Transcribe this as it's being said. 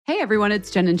Hey everyone, it's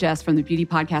Jen and Jess from the beauty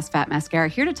podcast Fat Mascara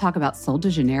here to talk about Sol de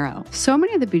Janeiro. So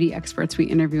many of the beauty experts we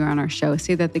interview on our show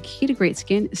say that the key to great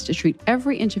skin is to treat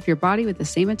every inch of your body with the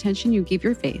same attention you give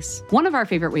your face. One of our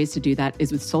favorite ways to do that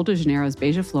is with Sol de Janeiro's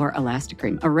Beija Flor Elastic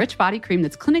Cream, a rich body cream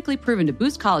that's clinically proven to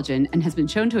boost collagen and has been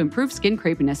shown to improve skin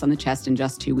crepiness on the chest in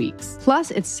just 2 weeks.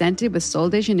 Plus, it's scented with Sol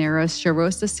de Janeiro's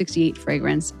Charosta 68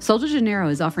 fragrance. Sol de Janeiro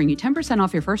is offering you 10%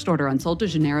 off your first order on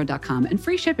soldejaneiro.com and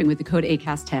free shipping with the code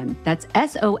ACAST10. That's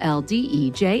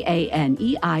SOLDEJANEIRO,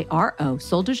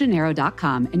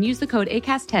 soldejaneiro.com, and use the code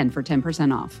ACAST10 for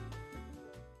 10% off.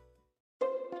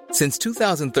 Since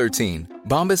 2013,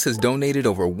 Bombas has donated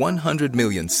over 100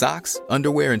 million socks,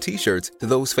 underwear, and T-shirts to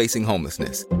those facing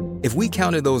homelessness. If we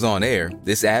counted those on air,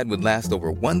 this ad would last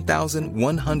over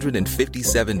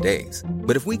 1,157 days.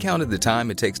 But if we counted the time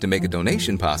it takes to make a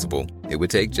donation possible, it would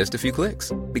take just a few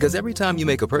clicks. Because every time you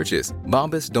make a purchase,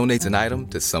 Bombas donates an item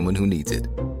to someone who needs it.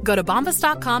 Go to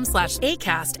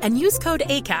bombas.com/ACAST and use code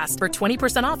ACAST for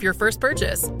 20% off your first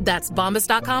purchase. That's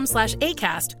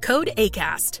bombas.com/ACAST, code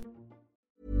ACAST.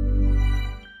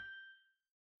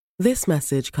 This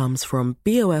message comes from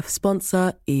BOF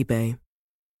sponsor eBay.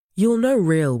 You'll know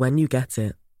real when you get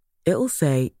it. It'll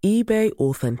say eBay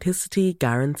Authenticity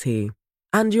Guarantee.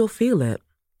 And you'll feel it.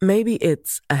 Maybe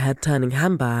it's a head-turning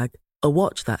handbag, a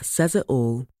watch that says it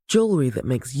all, jewelry that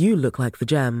makes you look like the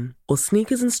gem, or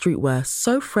sneakers and streetwear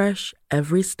so fresh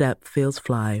every step feels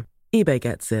fly. eBay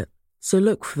gets it. So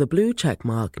look for the blue check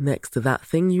mark next to that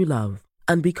thing you love.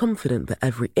 And be confident that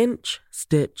every inch,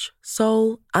 stitch,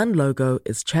 sole, and logo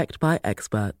is checked by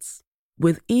experts.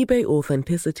 With eBay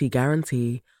Authenticity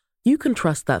Guarantee, you can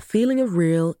trust that feeling of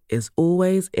real is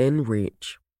always in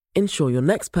reach. Ensure your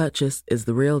next purchase is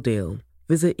the real deal.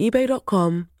 Visit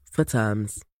ebay.com for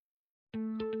terms.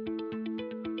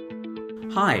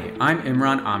 Hi, I'm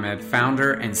Imran Ahmed,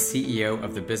 founder and CEO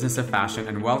of the Business of Fashion,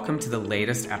 and welcome to the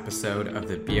latest episode of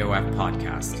the BOF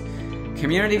podcast.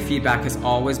 Community feedback has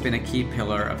always been a key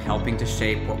pillar of helping to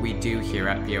shape what we do here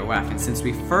at BOF. And since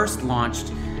we first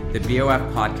launched the BOF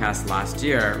podcast last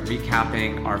year,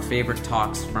 recapping our favorite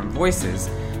talks from Voices,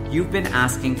 you've been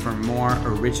asking for more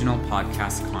original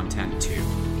podcast content too.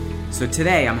 So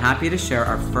today, I'm happy to share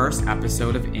our first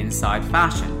episode of Inside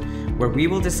Fashion, where we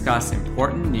will discuss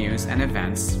important news and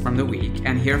events from the week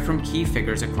and hear from key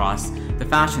figures across the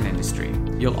fashion industry.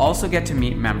 You'll also get to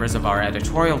meet members of our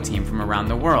editorial team from around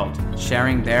the world,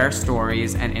 sharing their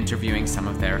stories and interviewing some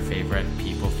of their favorite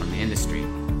people from the industry.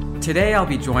 Today, I'll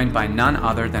be joined by none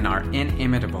other than our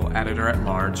inimitable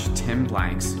editor-at-large, Tim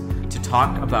Blanks, to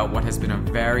talk about what has been a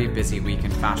very busy week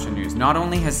in fashion news. Not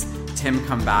only has Tim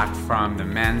come back from the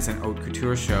men's and haute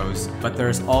couture shows, but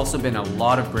there's also been a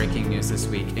lot of breaking news this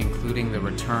week, including the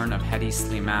return of Hedi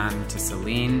Slimane to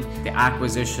Celine, the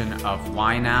acquisition of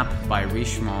YNAP by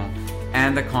Richemont,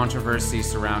 and the controversy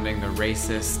surrounding the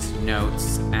racist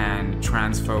notes and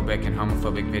transphobic and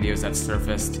homophobic videos that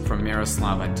surfaced from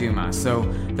Miroslava Duma. So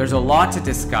there's a lot to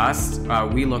discuss.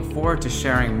 We look forward to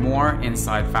sharing more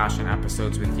Inside Fashion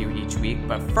episodes with you each week.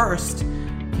 But first,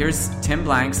 here's Tim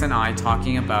Blanks and I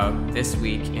talking about this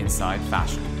week Inside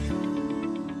Fashion.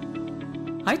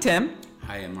 Hi, Tim.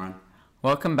 Hi, Imran.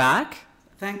 Welcome back.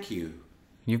 Thank you.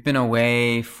 You've been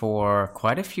away for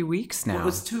quite a few weeks now. Well, it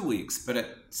was 2 weeks, but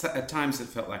at times it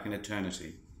felt like an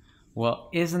eternity. Well,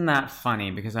 isn't that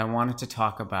funny? Because I wanted to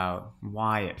talk about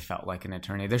why it felt like an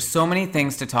eternity. There's so many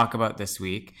things to talk about this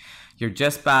week. You're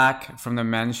just back from the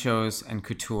men's shows and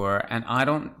couture, and I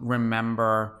don't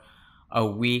remember a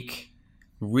week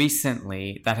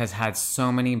recently that has had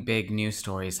so many big news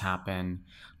stories happen,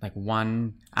 like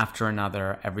one after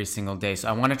another every single day. So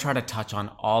I want to try to touch on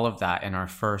all of that in our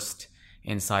first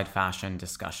Inside Fashion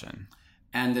discussion.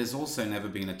 And there's also never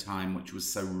been a time which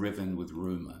was so riven with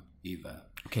rumor either.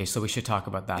 Okay, so we should talk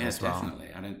about that as well. Definitely.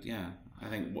 I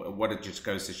think what it just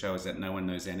goes to show is that no one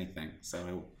knows anything.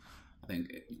 So I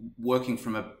think working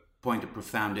from a point of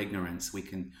profound ignorance, we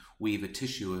can weave a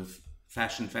tissue of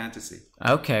fashion fantasy.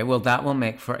 Okay, well, that will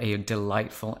make for a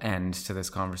delightful end to this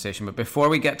conversation. But before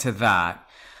we get to that,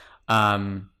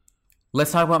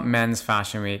 let's talk about Men's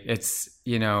Fashion Week. It's,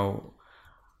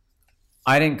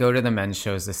 I didn't go to the men's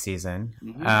shows this season,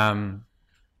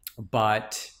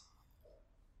 but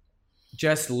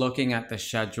just looking at the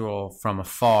schedule from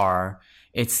afar,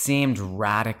 it seemed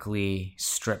radically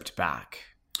stripped back.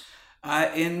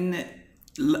 In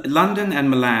London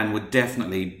and Milan were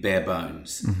definitely bare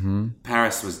bones. Mm-hmm.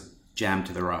 Paris was jammed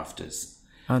to the rafters.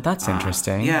 Oh, that's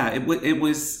interesting. Yeah, it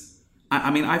was.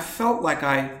 I mean, I felt like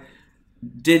I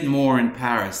did more in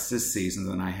Paris this season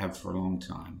than I have for a long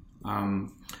time.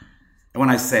 when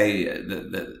I say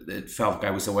that it felt like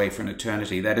I was away for an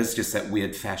eternity, that is just that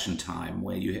weird fashion time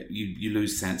where you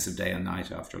lose sense of day and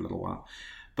night after a little while.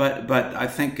 But I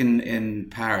think in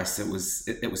Paris it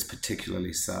was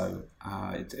particularly so.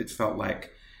 It felt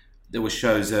like there were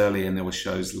shows early and there were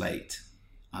shows late.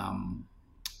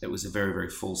 It was a very, very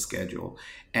full schedule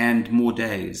and more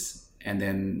days. And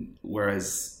then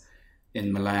whereas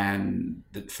in Milan,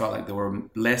 it felt like there were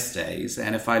less days.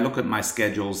 And if I look at my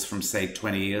schedules from, say,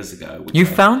 20 years ago... You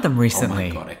found them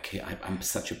recently. Oh, my God, I'm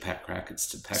such a pet crack.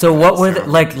 So what were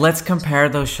let's compare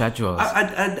those schedules.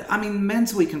 I mean,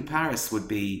 Men's Week in Paris would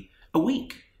be a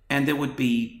week. And there would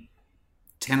be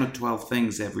 10 or 12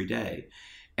 things every day.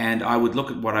 And I would look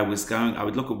at what I was going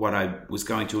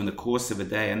to in the course of a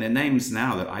day. And they're names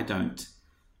now that I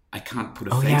can't put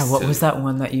a face to. Oh yeah, what was that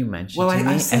one that you mentioned? Well,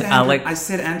 I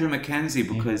said Andrew Mackenzie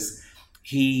because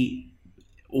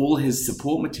all his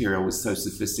support material was so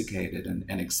sophisticated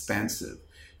and expansive.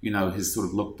 You know, his sort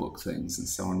of lookbook things and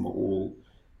so on were all,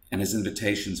 and his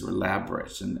invitations were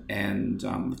elaborate. And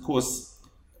of course,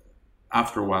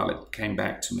 after a while, it came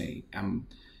back to me.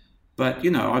 But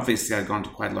you know, obviously, I'd gone to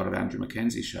quite a lot of Andrew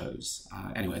Mackenzie shows.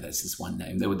 Anyway, that's just one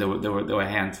name. There were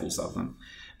handfuls of them.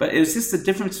 But it was just the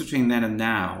difference between then and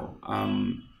now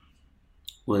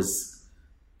was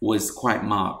quite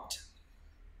marked,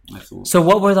 I thought. So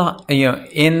what were the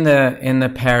in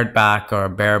the pared back or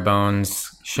bare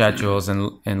bones schedules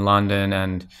in London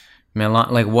and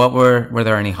Milan? Like, what were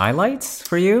there any highlights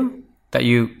for you that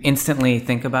you instantly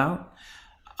think about?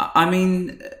 I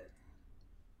mean,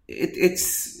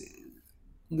 it's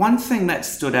one thing that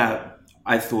stood out,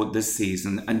 I thought, this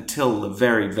season until the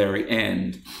very, very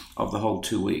end of the whole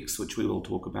 2 weeks, which we will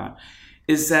talk about,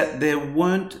 is that there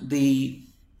weren't the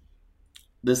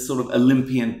sort of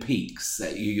Olympian peaks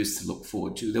that you used to look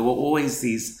forward to. There were always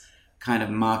these kind of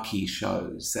marquee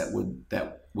shows that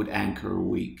would anchor a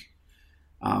week,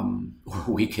 or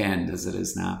a weekend as it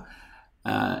is now,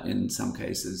 in some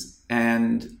cases.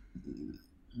 And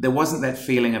there wasn't that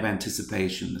feeling of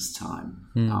anticipation this time.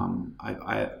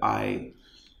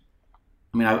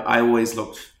 I always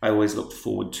looked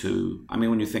forward to. I mean,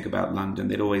 when you think about London,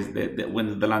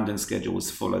 when the London schedule was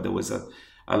fuller, there was a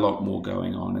lot more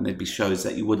going on, and there'd be shows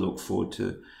that you would look forward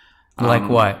to. Like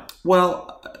what?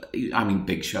 Well, I mean,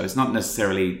 big shows, not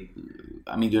necessarily.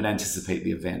 I mean, you'd anticipate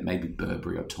the event, maybe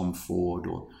Burberry or Tom Ford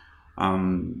or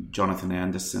Jonathan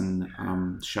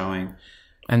Anderson showing.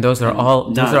 And those are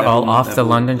all off the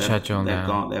London schedule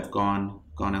now. They've gone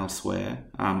elsewhere,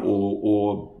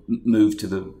 or moved to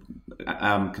the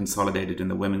consolidated in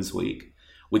the Women's Week,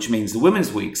 which means the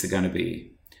Women's Weeks are going to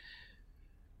be,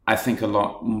 I think, a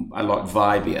lot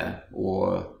vibier,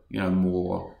 or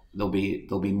more. There'll be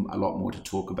a lot more to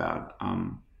talk about.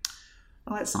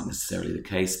 Well, that's not necessarily the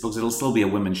case because it'll still be a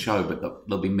women's show, but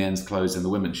there'll be men's clothes in the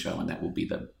women's show, and that will be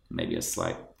maybe a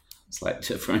slight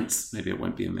difference. Maybe it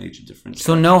won't be a major difference.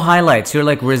 So no highlights. You're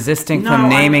like resisting from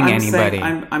naming anybody.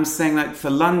 I'm saying that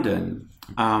for London,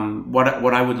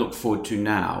 what I would look forward to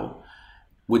now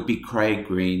would be Craig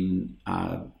Green,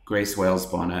 Grace Wales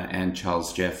Bonner, and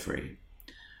Charles Jeffrey.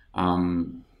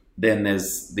 Then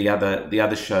there's the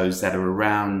other shows that are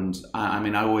around. I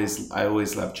mean, I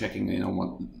always love checking in on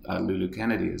what Lulu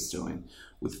Kennedy is doing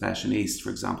with Fashion East, for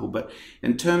example. But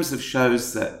in terms of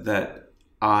shows that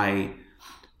I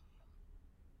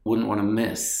wouldn't want to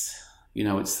miss,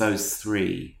 it's those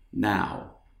three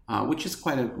now, which is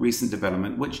quite a recent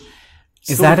development. Which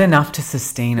is that enough to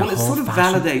sustain a whole? Well, it sort of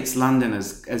validates London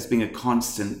as being a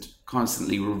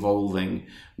constantly revolving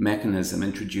mechanism,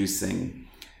 introducing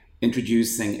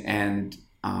and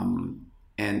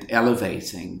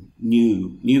elevating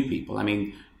new people. I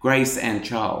mean, Grace and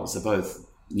Charles are both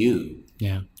new.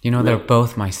 Yeah, they're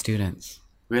both my students.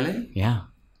 Really? Yeah.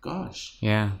 Gosh.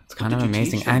 Yeah, it's kind of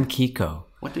amazing. And Kiko.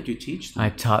 What did you teach them? I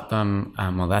taught them.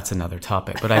 Well, that's another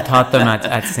topic. But I taught them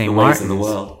at St. Martin's. The ways of the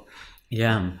world.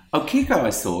 Yeah. Oh, Kiko, I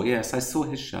saw. Yes, I saw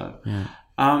his show. Yeah.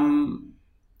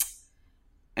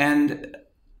 And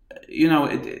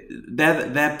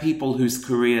they're people whose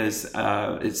careers,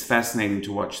 it's fascinating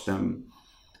to watch them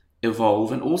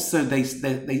evolve, and also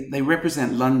they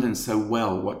represent London so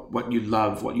well. What you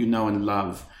love, what you know and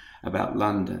love about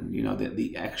London,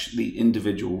 the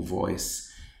individual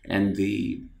voice and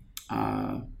the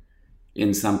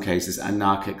in some cases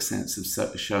anarchic sense of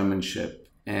showmanship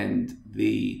and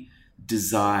the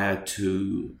desire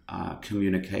to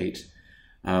communicate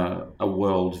a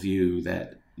worldview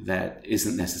that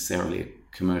isn't necessarily a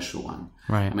commercial one.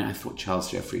 Right. I mean, I thought Charles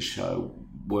Jeffrey's show,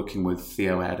 working with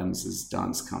Theo Adams's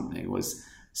dance company, was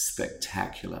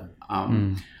spectacular.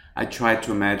 I I tried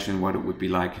to imagine what it would be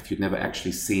like if you'd never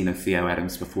actually seen a Theo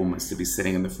Adams performance, to be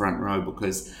sitting in the front row,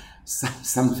 because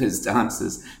some of his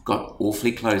dancers got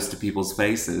awfully close to people's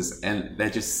faces, and they're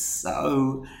just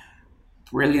so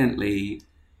brilliantly,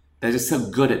 they're just so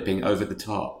good at being over the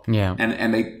top. Yeah.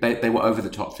 And they were over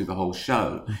the top through the whole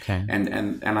show. Okay.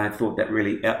 And I thought that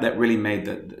really made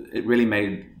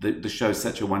the show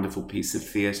such a wonderful piece of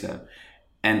theatre,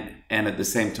 and at the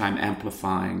same time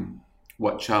amplifying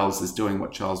what Charles is doing,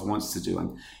 what Charles wants to do.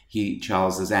 And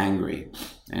Charles is angry,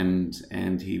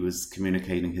 and he was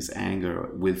communicating his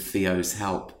anger with Theo's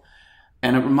help.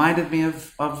 And it reminded me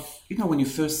of when you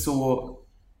first saw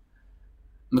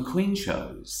McQueen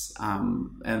shows,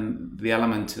 and the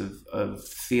element of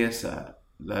theatre,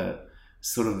 the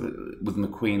sort of, with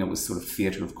McQueen, it was sort of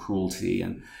theatre of cruelty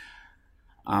and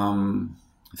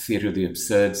theatre of the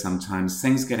absurd sometimes,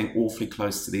 things getting awfully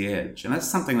close to the edge. And that's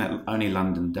something that only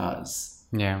London does.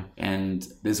 Yeah. And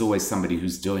there's always somebody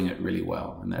who's doing it really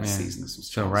well. And that season, this was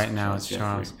Charles. So right now it's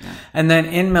Charles. Yeah. And then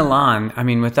in Milan, I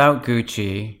mean, without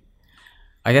Gucci,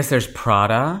 I guess there's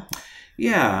Prada.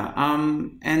 Yeah.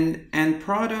 And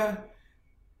Prada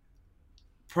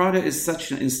is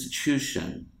such an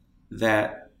institution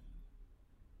that,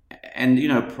 and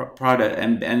Prada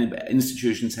and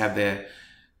institutions have their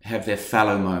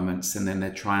fallow moments and then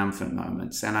their triumphant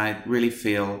moments. And I really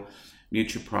feel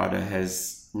Miuccia Prada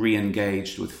has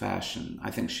re-engaged with fashion. I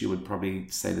think she would probably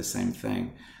say the same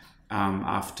thing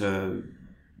after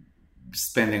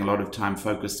spending a lot of time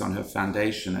focused on her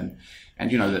foundation. And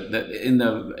in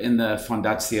the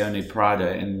Fondazione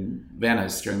Prada in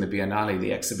Venice during the Biennale,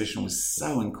 the exhibition was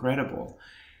so incredible.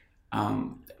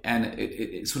 And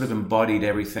it sort of embodied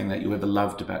everything that you ever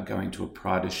loved about going to a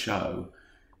Prada show.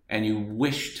 And you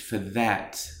wished for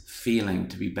that feeling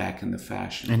to be back in the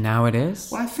fashion. And now it is?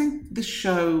 Well, I think the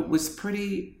show was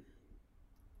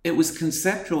it was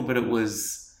conceptual, but it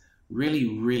was really,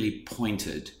 really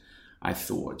pointed, I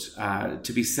thought.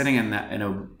 To be sitting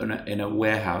in a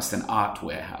warehouse, an art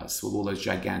warehouse, with all those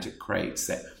gigantic crates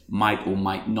that might or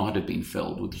might not have been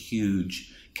filled with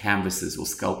huge canvases or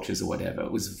sculptures or whatever.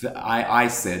 It was, I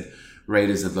said,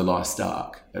 Raiders of the Lost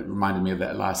Ark. It reminded me of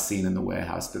that last scene in the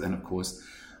warehouse, but then, of course,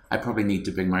 I probably need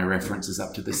to bring my references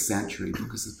up to this century,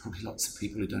 because there's probably lots of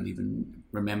people who don't even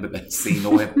remember that scene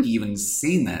or have even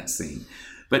seen that scene.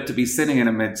 But to be sitting in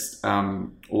amidst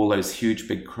all those huge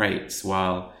big crates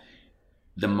while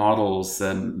the models,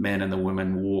 the men and the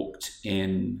women, walked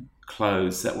in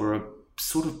clothes that were a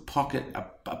sort of pocket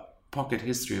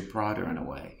history of Prada in a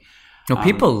way. No,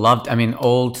 people loved,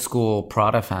 old school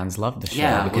Prada fans loved the show.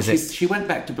 Yeah, because she went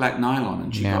back to black nylon,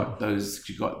 and she got the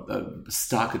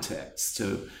Starkitects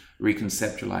to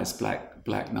reconceptualize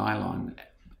black nylon.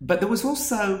 But there was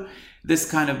also this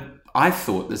kind of, I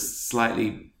thought, this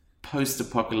slightly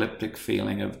post-apocalyptic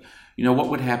feeling of, what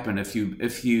would happen if you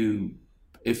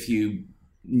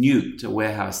nuked a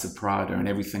warehouse of Prada and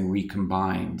everything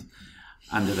recombined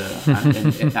in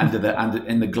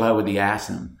the glow of the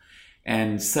atom.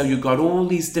 And so you got all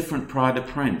these different Prada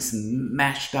prints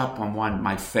mashed up on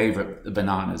my favorite, the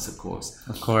bananas, of course.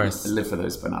 Of course. I live for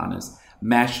those bananas.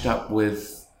 Mashed up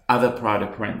with other Prada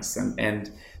prints.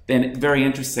 And then very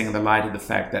interesting in the light of the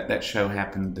fact that that show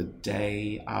happened the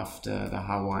day after the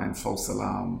Hawaiian false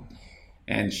alarm.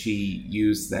 And she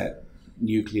used that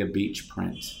nuclear beach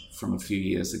print from a few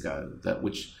years ago,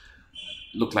 which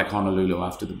looked like Honolulu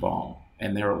after the bomb.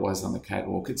 And there it was on the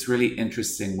catwalk. It's really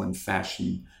interesting when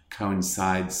fashion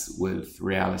coincides with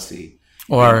reality.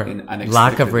 Or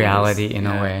lack of reality in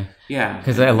a way. Yeah.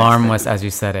 Because the alarm was, as you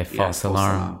said, a false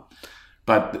alarm.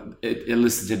 But it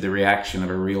elicited the reaction of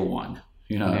a real one,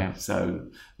 So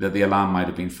the alarm might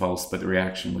have been false, but the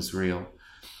reaction was real.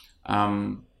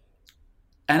 And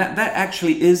that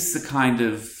actually is the kind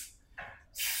of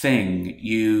thing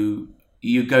you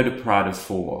go to Prada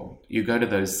for. You go to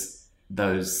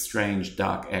those strange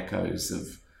dark echoes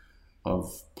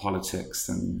of politics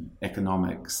and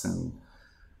economics, and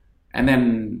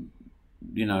then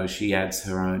she adds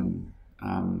her own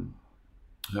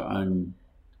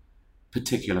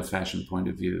particular fashion point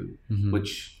of view, mm-hmm.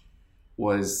 which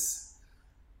was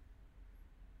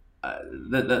I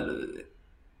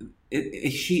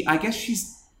guess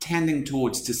she's tending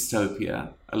towards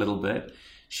dystopia a little bit.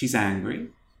 She's angry,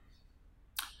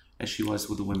 as she was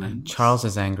with the women. Charles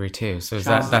is angry too, so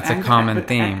that's a common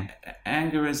theme.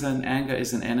 Anger is an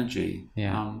energy.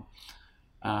 Yeah.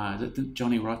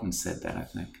 Johnny Rotten said that, I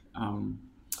think.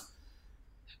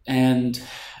 And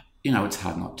it's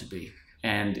hard not to be.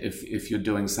 And if you're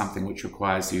doing something which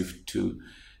requires you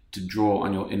to draw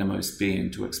on your innermost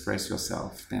being to express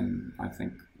yourself, then I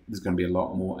think there's going to be a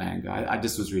lot more anger. I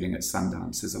just was reading at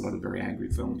Sundance. There's a lot of very angry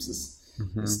films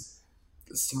this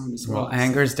time as well. Well,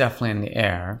 anger is definitely in the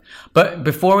air. But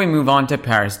before we move on to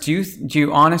Paris, do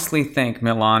you honestly think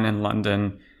Milan and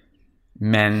London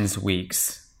men's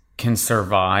weeks can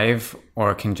survive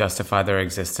or can justify their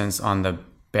existence on the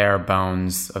bare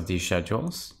bones of these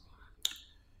schedules?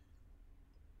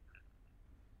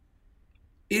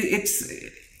 It's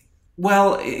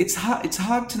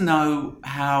hard to know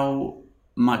how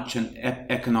much an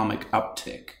economic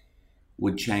uptick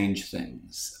would change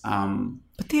things.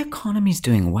 But the economy's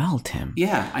doing well, Tim.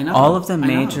 Yeah, I know. All of the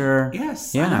major...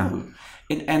 Yes, yeah. I know.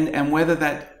 And whether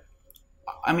that...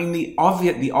 I mean, the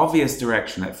obvious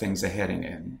direction that things are heading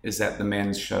in is that the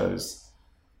men's shows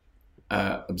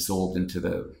absorbed into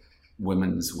the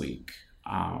women's week.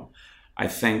 I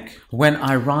think... When,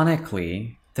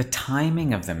 ironically... the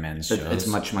timing of the men's shows it's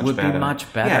much would better. be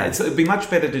much better. Yeah, it'd be much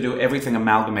better to do everything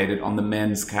amalgamated on the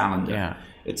men's calendar. Yeah.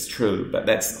 It's true, but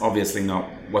that's obviously not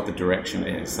what the direction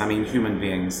is. I mean, human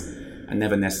beings are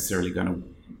never necessarily going to,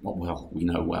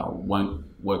 won't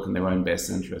work in their own best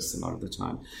interests a lot of the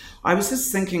time. I was just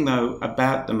thinking, though,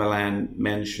 about the Milan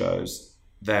men's shows,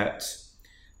 that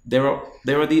there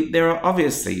are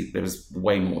obviously, there's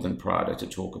way more than Prada to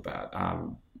talk about.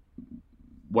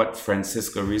 What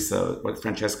Francesca Riso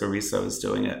is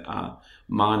doing at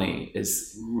Marni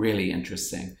is really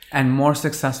interesting. And more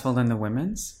successful than the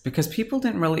women's? Because people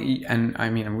didn't really... And I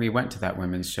mean, we went to that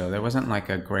women's show. There wasn't like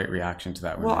a great reaction to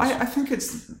that women's show. I think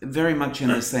it's very much in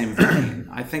the same vein.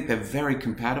 I think they're very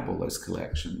compatible, those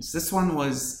collections. This one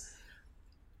was...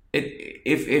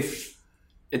 If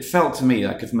it felt to me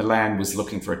like if Milan was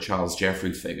looking for a Charles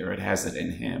Jeffrey figure, it has it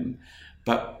in him.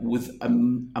 But with a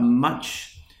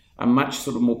much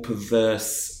sort of more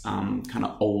perverse kind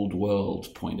of old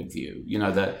world point of view. You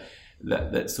know,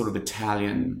 that sort of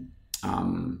Italian,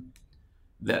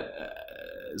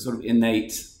 sort of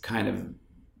innate kind of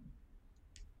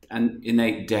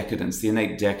innate decadence, the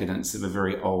innate decadence of a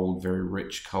very old, very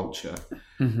rich culture.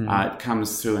 Mm-hmm. It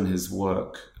comes through in his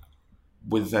work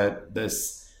with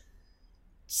this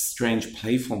strange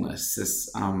playfulness, this...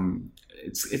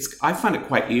 I find it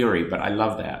quite eerie, but I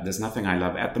love that. There's nothing I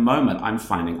love. At the moment, I'm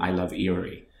finding I love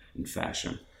eerie in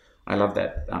fashion. I love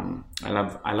that.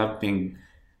 I love being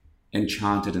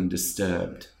enchanted and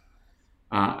disturbed.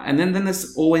 And then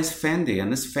there's always Fendi,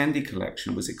 and this Fendi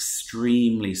collection was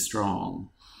extremely strong.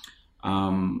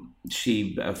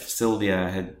 Sylvia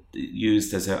had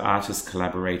used as her artist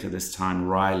collaborator this time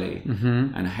Riley,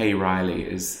 mm-hmm. and Hey Riley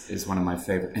is one of my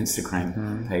favorite Instagram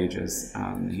mm-hmm. pages.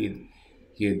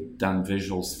 He had done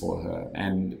visuals for her,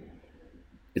 and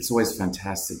it's always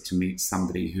fantastic to meet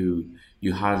somebody who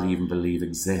you hardly even believe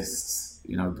exists,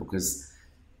 you know, because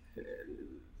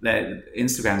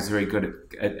Instagram is very good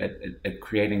at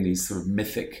creating these sort of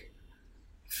mythic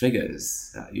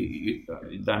figures.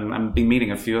 I've been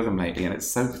meeting a few of them lately, and it's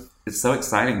so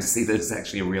exciting to see that it's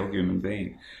actually a real human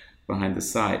being behind the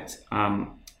site.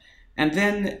 And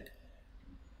then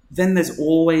there's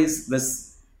always this.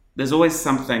 There's always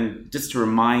something just to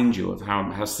remind you of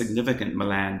how significant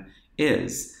Milan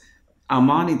is.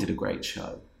 Armani did a great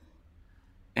show.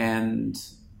 And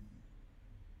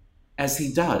as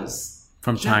he does...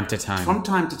 From time to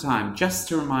time, just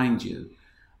to remind you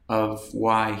of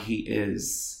why he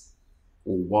is,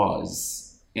 or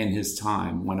was, in his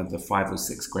time, one of the 5 or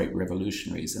 6 great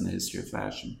revolutionaries in the history of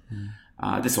fashion.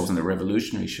 Mm. This wasn't a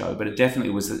revolutionary show, but it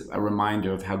definitely was a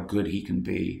reminder of how good he can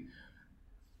be.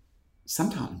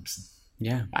 Sometimes.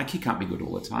 Yeah. He can't be good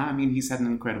all the time. I mean, he's had an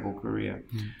incredible career.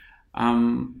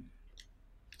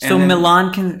 So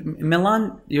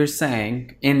Milan, you're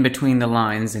saying, in between the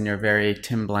lines in your very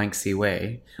Tim Blanksy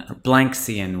way, or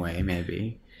Blanksian way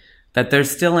maybe, that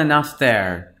there's still enough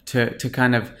there to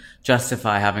kind of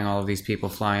justify having all of these people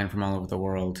fly in from all over the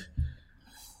world.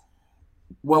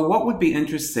 Well, what would be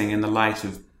interesting in the light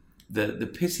of the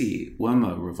Pitti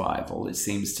Uomo revival, it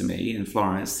seems to me, in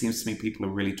Florence, it seems to me people are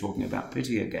really talking about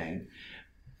Pitti again.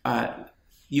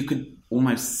 You could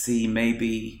almost see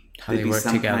maybe there'd be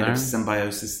some kind of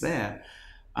symbiosis there.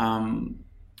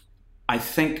 I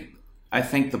think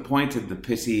the point of the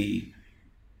Pitti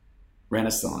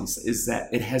Renaissance is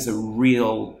that it has a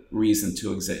real reason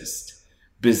to exist.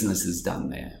 Business is done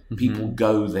there. Mm-hmm. People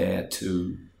go there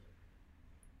to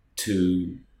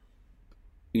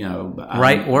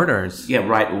write orders. Yeah,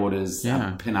 write orders.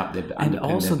 Yeah, pin up their. And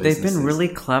also, they've been really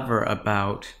clever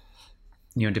about,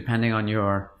 depending on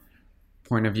your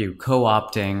point of view,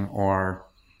 co-opting or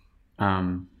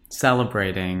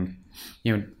celebrating,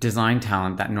 design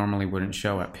talent that normally wouldn't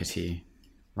show at Pitti.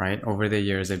 right? Over the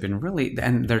years, they've been really,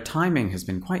 and their timing has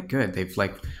been quite good. They've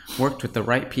like worked with the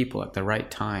right people at the right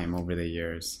time over the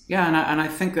years. Yeah, and I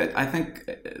think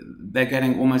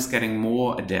they're almost getting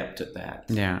more adept at that.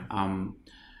 Yeah.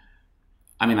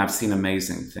 I mean, I've seen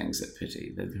amazing things at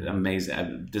Pitti.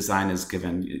 Amazing designers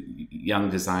young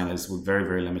designers with very,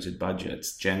 very limited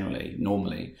budgets,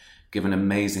 normally, given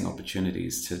amazing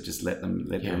opportunities to just let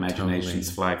their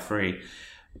imaginations fly free.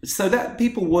 So that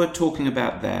people were talking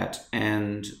about that,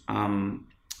 and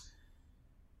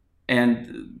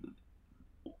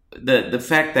the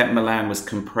fact that Milan was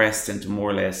compressed into more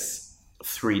or less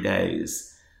 3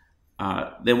 days,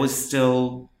 there was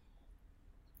still.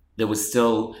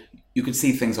 You could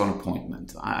see things on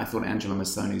appointment. I thought Angela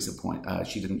Massoni's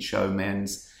she didn't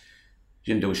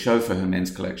do a show for her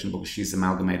men's collection because she's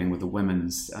amalgamating with the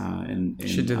women's.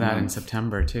 She did that in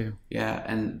September too. Yeah,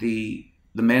 and the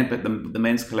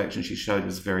men's collection she showed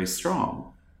was very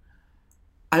strong.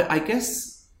 I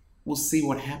guess we'll see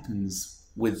what happens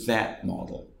with that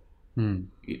model.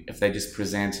 If they're just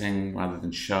presenting rather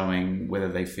than showing, whether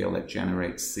they feel that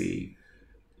generates the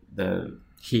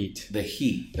heat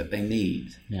that they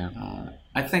need. Yeah.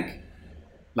 I think,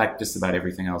 like just about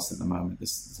everything else at the moment,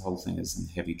 this whole thing is in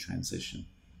heavy transition.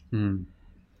 And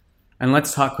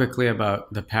let's talk quickly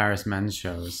about the Paris men's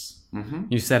shows. Mm-hmm.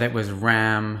 You said it was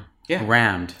rammed. Yeah.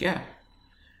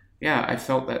 I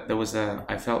felt that there was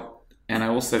and I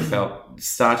also felt,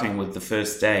 starting with the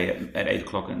first day at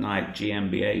 8:00 at night,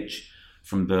 GmbH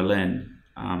from Berlin.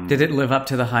 Did it live up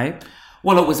to the hype?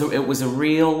 Well, it was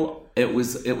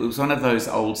one of those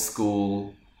old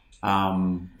school,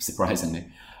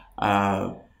 surprisingly,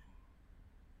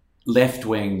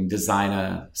 left-wing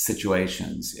designer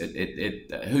situations.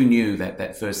 Who knew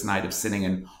that first night of sitting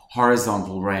in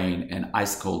horizontal rain and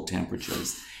ice-cold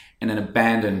temperatures in an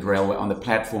abandoned railway, on the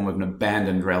platform of an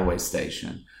abandoned railway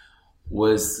station,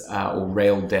 or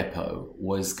rail depot,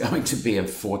 was going to be a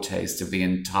foretaste of the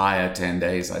entire 10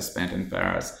 days I spent in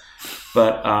Paris.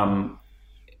 But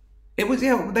it was,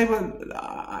 they were,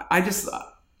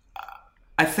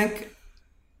 I think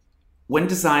when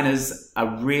designers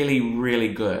are really,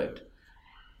 really good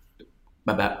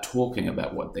about talking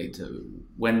about what they do,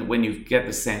 when you get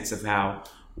the sense of how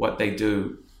what they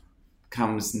do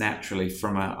comes naturally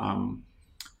from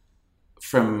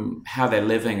how they're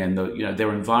living and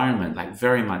their environment, like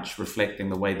very much reflecting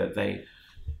the way that they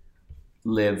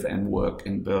live and work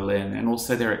in Berlin, and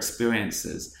also their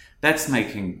experiences, that's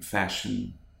making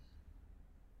fashion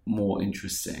more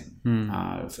interesting.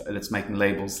 That's making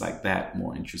labels like that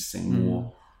more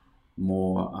interesting,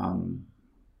 more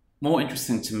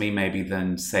interesting to me maybe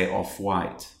than, say,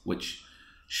 Off-White, which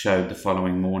showed the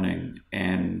following morning.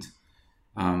 And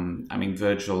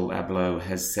Virgil Abloh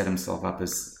has set himself up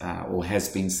as, or has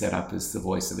been set up as, the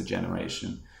voice of a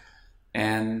generation.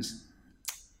 And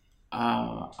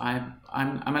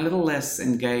I'm a little less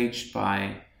engaged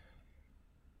by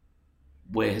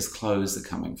where his clothes are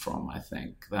coming from. I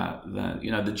think that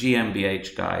the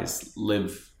GmbH guys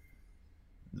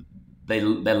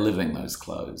they're living those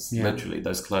clothes. Yeah. Literally,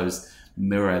 those clothes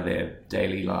mirror their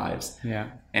daily lives. Yeah.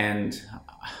 And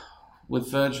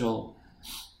with Virgil,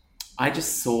 I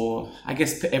guess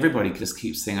everybody just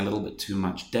keeps seeing a little bit too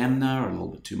much Demna or a little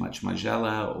bit too much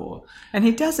Margiela, and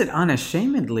he does it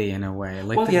unashamedly in a way.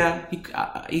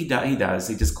 He does.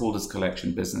 He just called his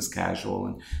collection business casual,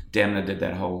 and Demna did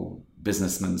that whole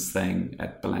businessman's thing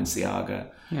at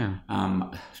Balenciaga. Yeah.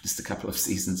 Just a couple of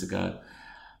seasons ago.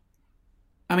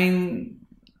 I mean,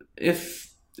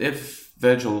 if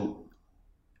Virgil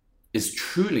is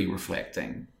truly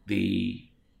reflecting the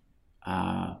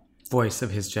voice of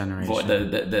his generation,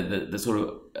 the sort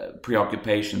of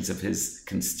preoccupations of his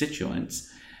constituents,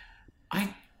 are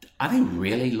they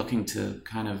really looking to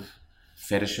kind of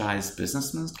fetishize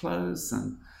businessmen's clothes?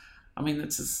 And I mean,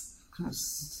 it's a kind of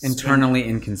internally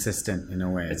inconsistent in a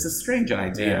way. It's a strange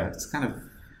idea. Yeah. It's kind of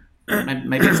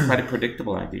maybe it's quite a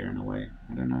predictable idea in a way.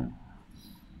 I don't know.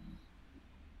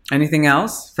 Anything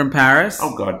else from Paris?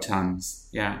 Oh God, tons.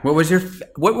 Yeah. What was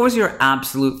your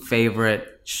absolute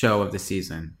favorite show of the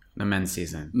season? The men's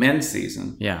season. Men's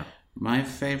season? Yeah. My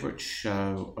favorite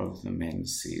show of the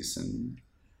men's season.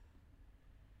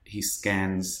 He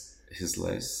scans his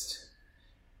list.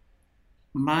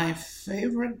 My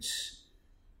favorite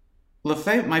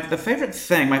thing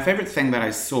that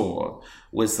I saw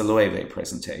was the Loewe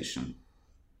presentation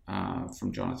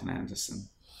from Jonathan Anderson.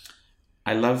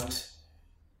 I loved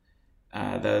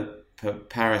the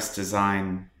Paris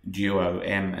design duo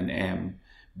M and M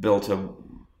built a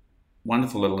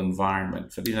wonderful little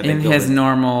environment for in the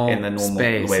normal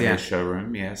space, Loewe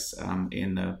showroom, yes,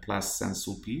 in the Place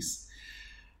Saint-Sulpice.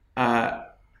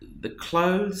 the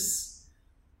clothes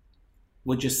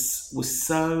were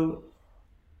so,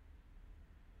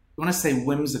 I want to say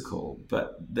whimsical,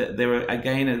 but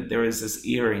there is this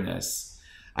eeriness.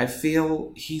 I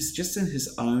feel he's just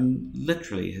in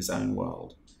literally his own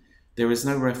world. There is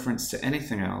no reference to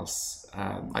anything else.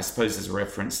 I suppose there's a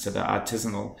reference to the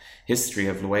artisanal history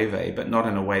of Loewe, but not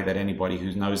in a way that anybody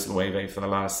who knows Loewe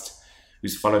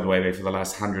who's followed Loewe for the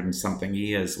last 100 and something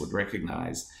years would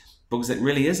recognize, because it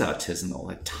really is artisanal.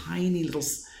 Like tiny little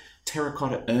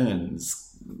terracotta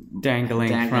urns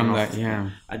dangling from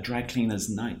that, a dry cleaner's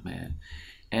nightmare,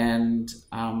 and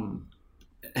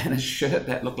a shirt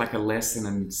that looked like a lesson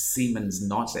in seamen's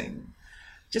knotting.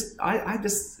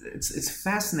 It's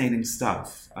fascinating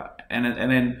stuff, and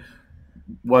then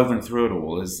woven through it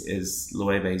all is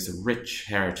Loewe's rich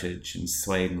heritage in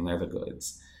suede and leather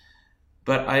goods.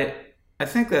 But I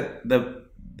think that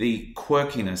the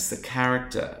quirkiness, the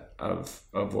character of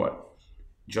what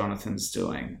Jonathan's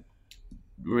doing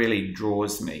really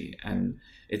draws me, and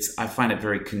I find it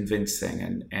very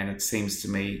convincing, and it seems to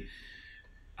me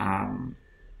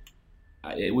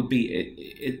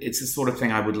it's the sort of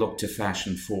thing I would look to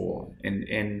fashion for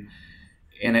in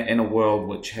a world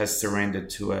which has surrendered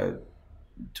to a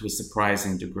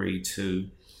surprising degree to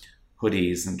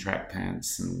hoodies and track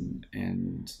pants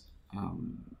and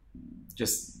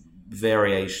just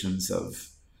variations of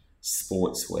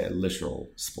sportswear, literal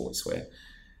sportswear.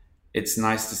 It's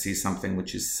nice to see something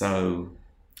which is so,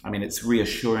 it's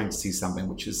reassuring to see something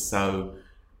which is so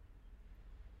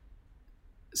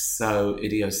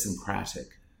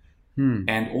idiosyncratic,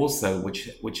 and also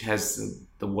which has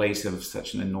the weight of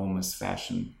such an enormous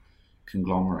fashion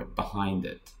conglomerate behind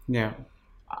it. Yeah,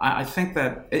 I think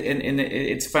that, and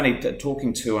it's funny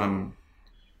talking to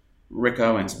Rick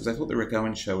Owens, because I thought the Rick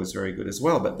Owens show was very good as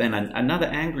well. But then another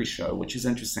angry show, which is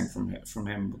interesting from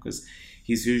him, because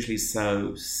he's usually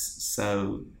so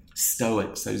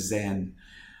stoic, so zen.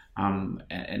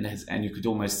 And you could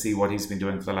almost see what he's been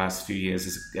doing for the last few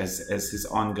years as his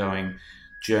ongoing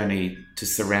journey to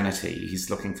serenity. He's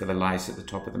looking for the light at the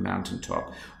top of the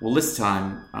mountaintop. Well, this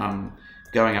time,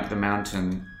 going up the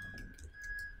mountain,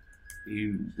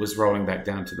 he was rolling back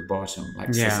down to the bottom,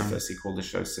 like Sisyphus. He called the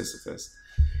show Sisyphus.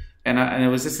 And it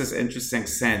was just this interesting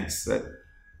sense that,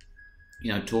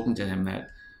 talking to him, that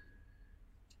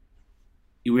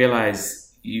you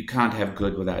realize you can't have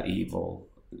good without evil.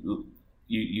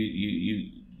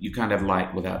 You can't have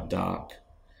light without dark.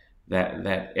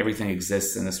 That everything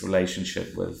exists in this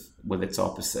relationship with its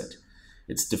opposite.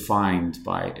 It's defined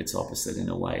by its opposite in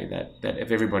a way that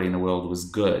if everybody in the world was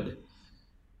good,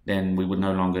 then we would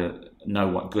no longer know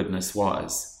what goodness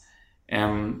was.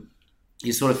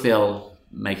 You sort of feel,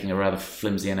 making a rather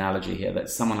flimsy analogy here, that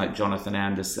someone like Jonathan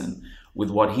Anderson, with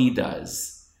what he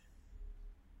does,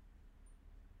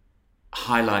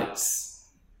 highlights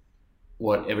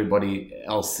what everybody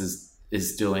else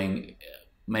is doing,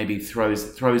 maybe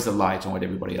throws a light on what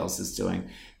everybody else is doing.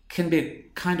 Can be a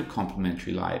kind of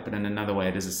complementary light, but in another way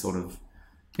it is a sort of...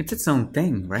 It's its own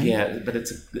thing, right? Yeah, but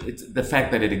it's the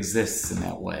fact that it exists in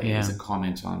that way is a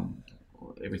comment on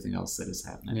everything else that is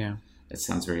happening. Yeah. It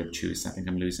sounds very obtuse. I think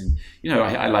I'm losing...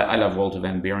 I love Walter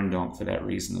van Beirendonck for that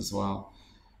reason as well.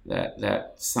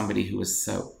 That somebody who is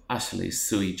so utterly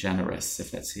sui generis,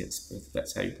 if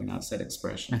that's how you pronounce that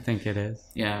expression. I think it is.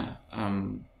 Yeah,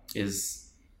 is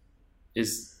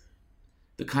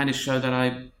the kind of show that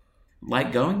I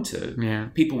like going to. Yeah.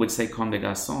 People would say Comme des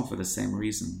Garçons for the same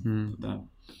reason.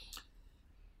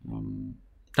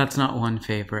 That's not one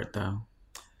favorite, though.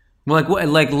 Well,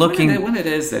 like looking... When it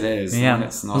is, it is. Yeah. When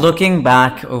it's not. Looking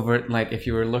back over, like, if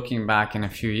you were looking back in a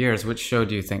few years, which show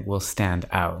do you think will stand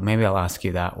out? Maybe I'll ask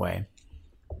you that way.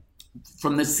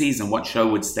 From this season, what show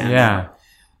would stand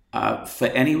out? For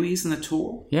any reason at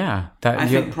all? Yeah. I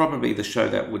think probably the show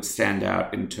that would stand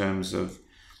out in terms of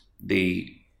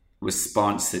the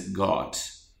response it got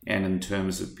and in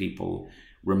terms of people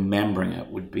remembering it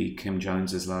would be Kim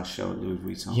Jones's last show at Louis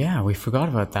Vuitton. Yeah, we forgot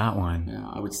about that one. Yeah,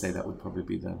 I would say that would probably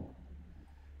be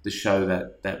the show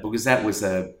that because that was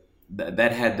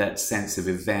that had that sense of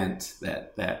event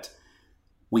that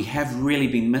we have really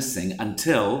been missing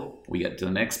until we get to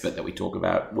the next bit that we talk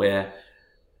about, where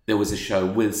there was a show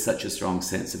with such a strong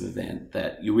sense of event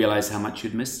that you realize how much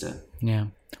you'd missed it. Yeah.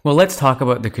 Well, let's talk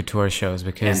about the couture shows,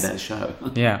 because... And that show.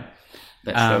 Yeah.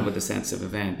 That show with the sense of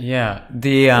event. Yeah. We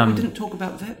didn't talk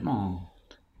about Vetements.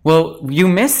 Well, you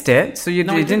missed it, so it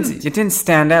didn't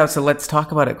stand out. So let's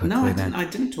talk about it quickly. No, then.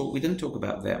 We didn't talk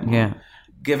about Vetements. Yeah.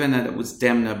 Given that it was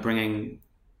Demna bringing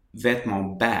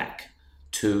Vetements back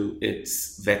to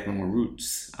its Vetements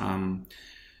roots,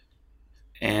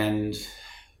 and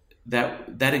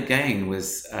that again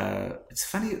was, it's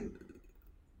funny.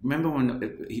 Remember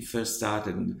when he first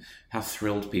started and how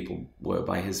thrilled people were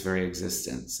by his very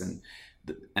existence, and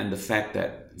the fact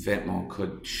that Vetements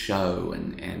could show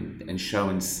and show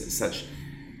in such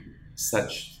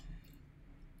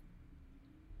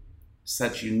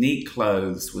unique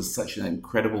clothes with such an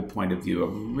incredible point of view, a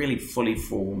really fully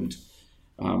formed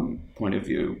point of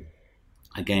view.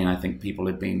 Again, I think people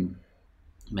had been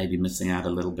maybe missing out a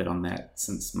little bit on that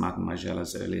since Martin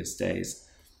Margiela's earliest days.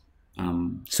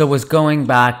 So was going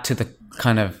back to the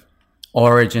kind of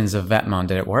origins of Vetements,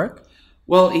 did it work?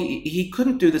 Well, he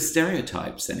couldn't do the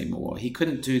stereotypes anymore. He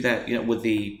couldn't do that, with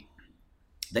the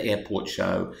airport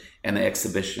show and the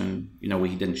exhibition, where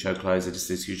he didn't show clothes, just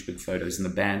these huge big photos, and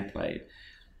the band played.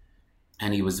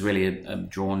 And he was really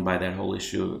drawn by that whole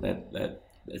issue that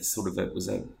it was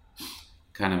a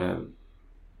kind of a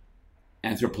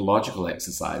anthropological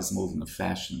exercise more than a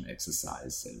fashion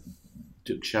exercise,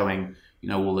 showing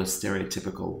all the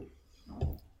stereotypical,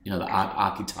 the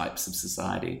archetypes of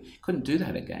society. Couldn't do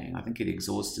that again. I think he'd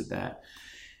exhausted that.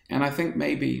 And I think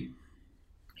maybe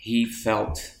he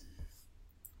felt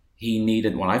he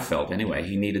needed, I felt anyway,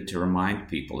 he needed to remind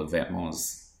people of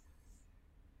Vetements,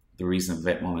 the reason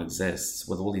Vetements exists,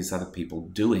 with all these other people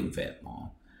doing Vetements.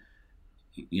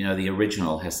 The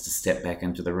original has to step back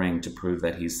into the ring to prove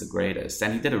that he's the greatest.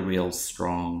 And he did a real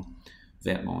strong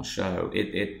Vetements show.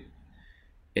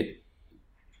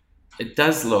 It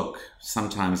does look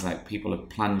sometimes like people have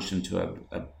plunged into a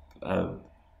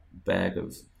bag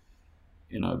of,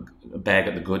 a bag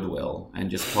at the Goodwill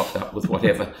and just popped up with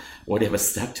whatever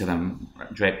stuck to them,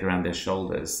 draped around their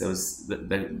shoulders.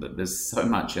 There's so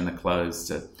much in the clothes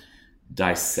to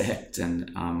dissect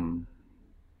and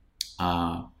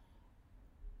I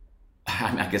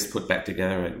guess put back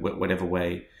together in whatever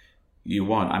way you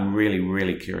want. I'm really,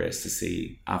 really curious to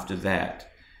see after that.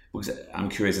 Because I'm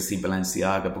curious to see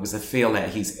Balenciaga, because I feel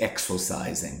that he's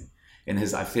exorcising in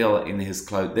this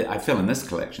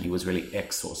collection he was really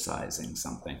exorcising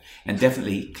something, and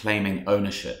definitely claiming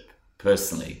ownership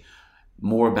personally,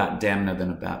 more about Demna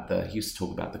than about he used to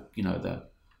talk about the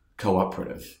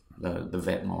cooperative, the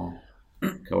Vetements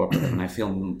cooperative, and I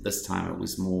feel this time it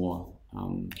was more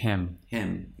him,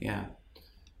 yeah.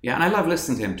 Yeah, and I love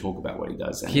listening to him talk about what he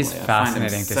does. Anyway. He's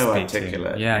fascinating to so speak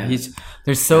articulate. To. Yeah,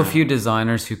 there's so few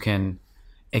designers who can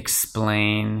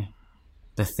explain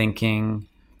the thinking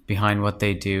behind what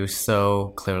they do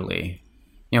so clearly.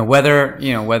 Whether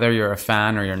you're a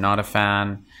fan or you're not a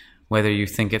fan, whether you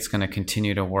think it's going to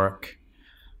continue to work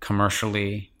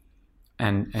commercially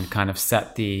and kind of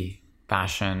set the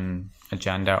fashion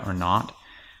agenda or not,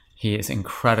 he is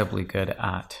incredibly good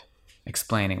at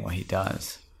explaining what he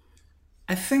does.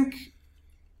 I think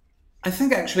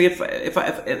actually, if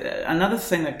another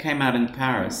thing that came out in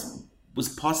Paris was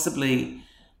possibly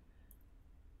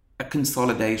a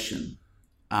consolidation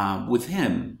with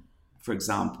him, for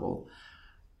example,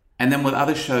 and then with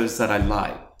other shows that I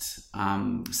liked.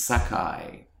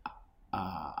 Sakai,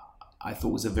 I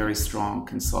thought was a very strong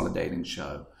consolidating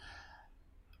show.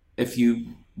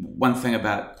 One thing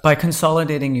about... By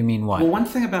consolidating, you mean what? Well, one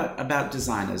thing about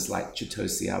designers like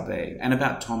Chitosi Abe and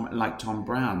about Tom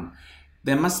Brown,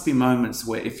 there must be moments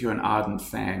where if you're an ardent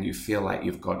fan, you feel like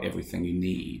you've got everything you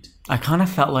need. I kind of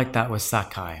felt like that with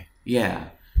Sakai. Yeah.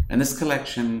 And this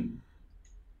collection,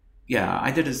 yeah,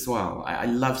 I did as well. I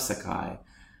love Sakai.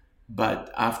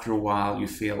 But after a while, you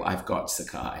feel, I've got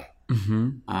Sakai.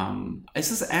 Mm-hmm.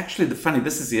 This is actually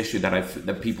this is the issue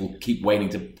that people keep waiting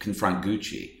to confront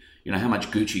Gucci. How much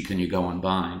Gucci can you go on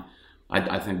buying?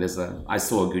 I think I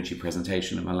saw a Gucci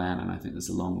presentation in Milan, and I think there's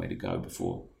a long way to go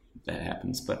before that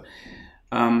happens. But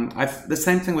the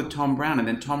same thing with Tom Brown. And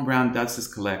then Tom Brown does this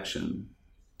collection,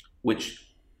 which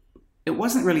it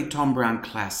wasn't really Tom Brown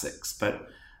classics, but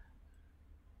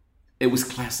it was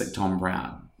classic Tom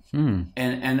Brown.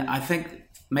 And I think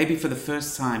maybe for the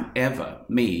first time ever,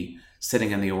 me sitting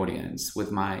in the audience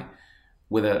with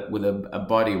a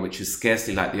body which is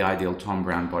scarcely like the ideal Tom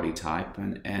Brown body type,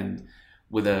 and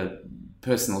with a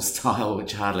personal style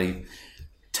which hardly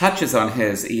touches on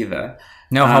his either.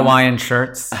 No Hawaiian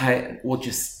shirts. I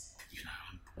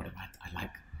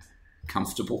like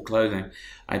comfortable clothing.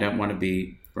 I don't want to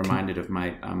be reminded of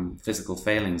my physical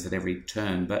failings at every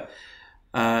turn. But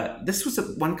this was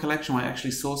one collection where I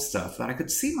actually saw stuff that I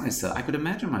could see myself, I could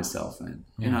imagine myself in.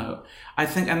 Yeah. I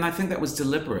think that was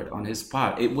deliberate on his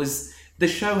part. It was. The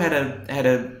show had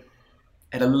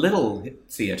a little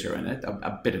theatre in it,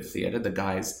 a bit of theatre. The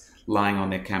guys lying on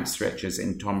their camp stretchers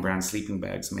in Tom Brown sleeping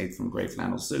bags made from grey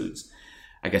flannel suits.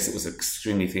 I guess it was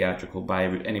extremely theatrical by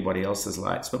anybody else's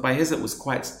lights, but by his it was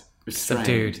quite restrained.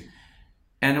 Subdued.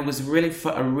 And it was really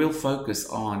a real focus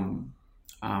on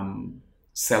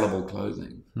sellable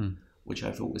clothing, which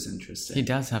I thought was interesting. He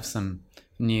does have some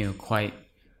new, quite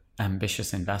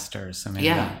ambitious investors. So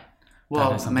maybe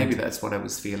maybe that's what I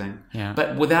was feeling. Yeah.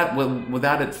 But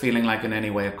without it feeling like in any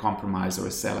way a compromise or a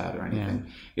sellout or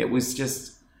anything. Yeah. It was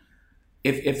just,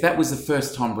 if that was the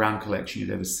first Tom Brown collection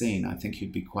you'd ever seen, I think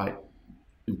you'd be quite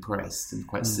impressed and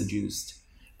quite seduced.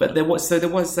 But there was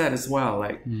that as well.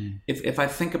 Like if I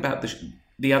think about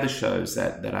the other shows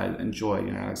that I enjoy,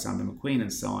 Alexander McQueen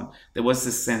and so on, there was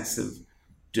this sense of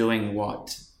doing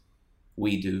what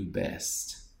we do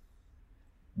best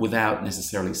without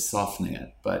necessarily softening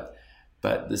it. But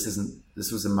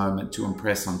this was a moment to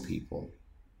impress on people,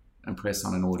 impress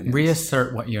on an audience.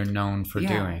 Reassert what you're known for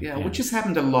doing. Yeah, which has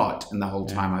happened a lot in the whole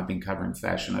time I've been covering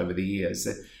fashion over the years.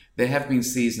 There have been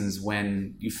seasons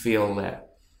when you feel that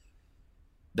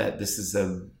this is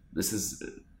a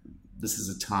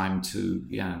time to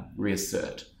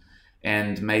reassert,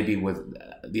 and maybe with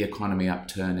the economy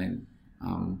upturning,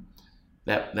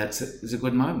 is a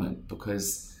good moment,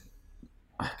 because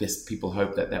I guess people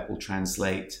hope that will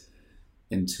translate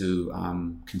into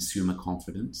consumer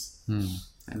confidence,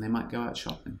 and they might go out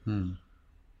shopping.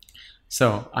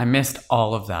 So I missed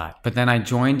all of that, but then I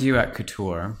joined you at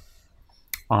Couture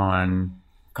on,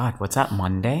 God, what's that,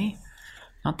 Monday?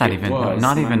 Not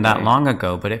even that long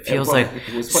ago, but it feels like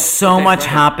so much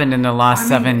happened in the last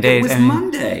 7 days.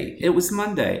 It was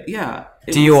Monday. Yeah.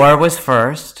 Dior was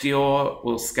first. Dior,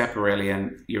 Schiaparelli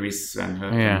and Iris and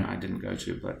her. I didn't go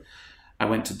to, but I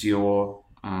went to Dior.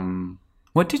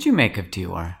 What did you make of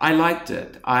Dior? I liked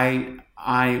it. I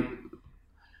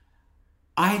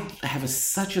have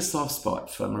such a soft spot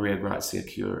for Maria Grazia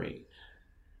Chiuri.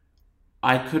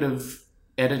 I could have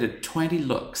edited 20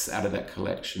 looks out of that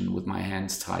collection with my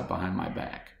hands tied behind my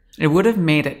back. It would have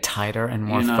made it tighter and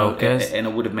more focused. And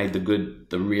it would have made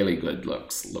the really good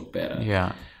looks look better.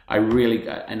 Yeah.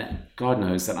 And God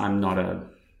knows that I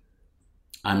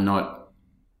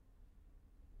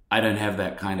don't have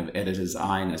that kind of editor's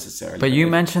eye necessarily. But you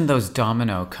mentioned those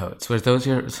domino coats. Were those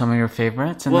some of your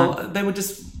favorites? They were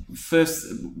just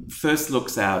first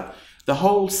looks out. The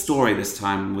whole story this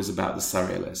time was about the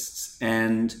surrealists.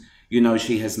 And,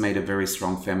 she has made a very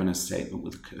strong feminist statement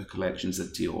with her collections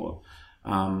at Dior,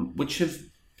 which have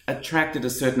attracted a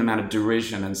certain amount of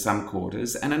derision in some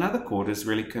quarters, and in other quarters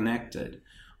really connected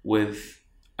with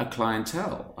a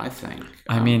clientele, I think.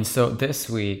 So this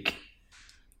week,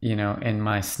 in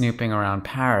my snooping around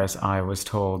Paris, I was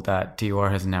told that Dior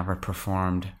has never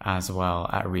performed as well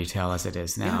at retail as it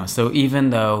is now. Yeah. So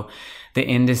even though the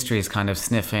industry is kind of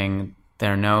sniffing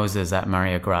their noses at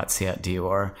Maria Grazia at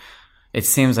Dior, it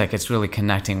seems like it's really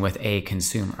connecting with a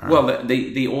consumer. Well,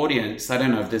 the audience, I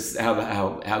don't know if this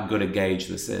how good a gauge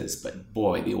this is, but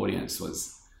boy, the audience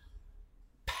was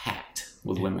packed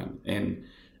with women in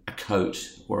a coat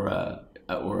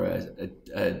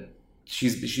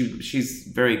she's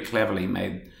very cleverly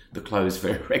made the clothes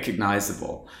very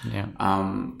recognizable. Yeah.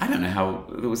 I don't know how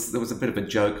there was a bit of a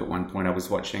joke at one point. I was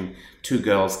watching two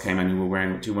women came in who were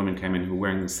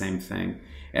wearing the same thing.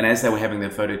 And as they were having their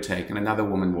photo taken, another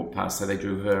woman walked past, so they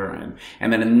drew her in.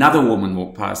 And then another woman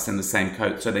walked past in the same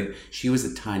coat, so she was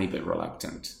a tiny bit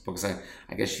reluctant, because I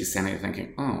guess she's standing there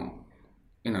thinking,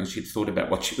 she'd thought about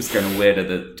what she was going to wear to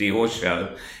the Dior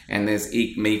show, and there's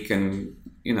Eek Meek and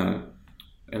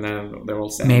and they're all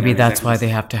saying maybe that's why they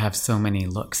have to have so many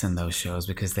looks in those shows,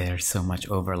 because there's so much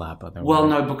overlap. Well,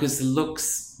 no, because the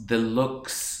looks,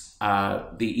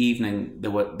 the evening,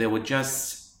 there were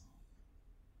just.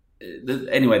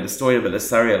 Anyway, the story of the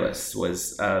surrealists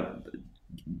was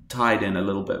tied in a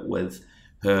little bit with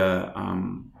her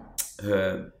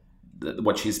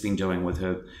what she's been doing with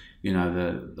her,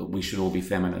 the "We Should All Be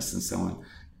Feminists" and so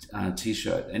on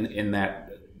T-shirt, and in that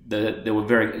there were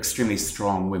very extremely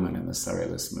strong women in the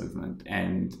surrealist movement,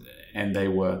 and they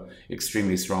were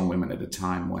extremely strong women at a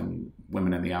time when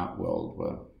women in the art world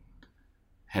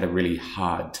had a really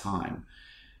hard time.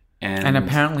 And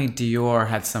apparently Dior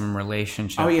had some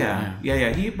relationship. Oh yeah.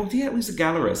 He was a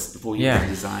gallerist before he was a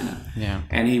designer. Yeah,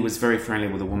 and he was very friendly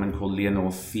with a woman called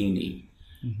Leonore Fini,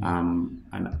 and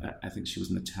I think she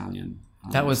was an Italian.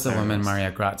 That was the woman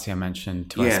Maria Grazia mentioned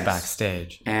to us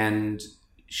backstage. And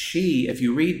she, if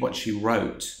you read what she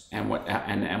wrote and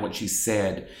what she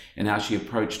said and how she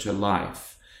approached her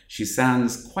life, she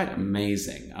sounds quite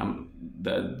amazing.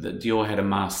 The Dior had a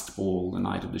masked ball the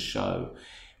night of the show.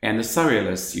 And the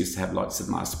surrealists used to have lots of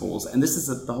masked balls. And this is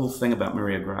the whole thing about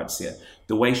Maria Grazia,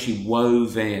 the way she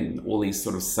wove in all these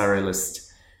sort of surrealist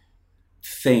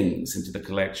things into the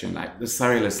collection. Like the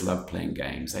surrealists loved playing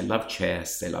games. They loved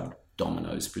chess. They loved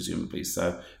dominoes, presumably. So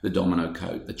the domino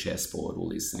coat, the chessboard, all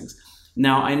these things.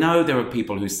 Now, I know there are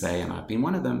people who say, and I've been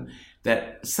one of them, that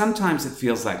sometimes it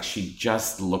feels like she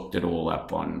just looked it all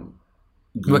up on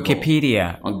Google, Wikipedia,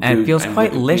 and it feels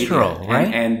quite literal,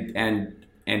 right?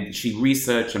 And she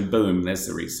researched, and boom, there's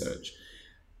the research.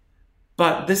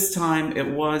 But this time it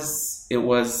was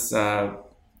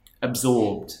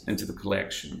absorbed into the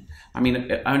collection. I mean,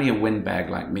 only a windbag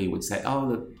like me would say, "Oh,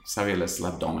 the surrealists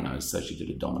love dominoes, so she did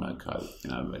a domino coat."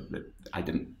 I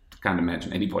can't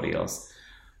imagine anybody else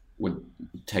would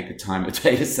take a time of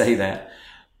day to say that.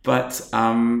 But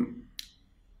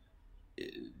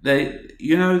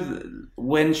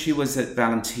when she was at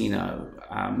Valentino,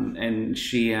 and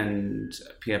she and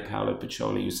Pier Paolo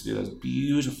Pacioli used to do those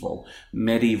beautiful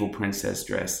medieval princess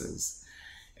dresses.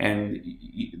 And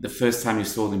the first time you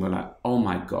saw them, you were like, oh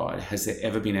my God, has there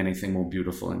ever been anything more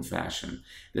beautiful in fashion?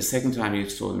 The second time you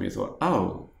saw them, you thought,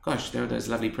 oh gosh, there are those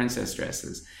lovely princess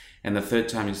dresses. And the third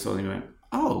time you saw them, you went,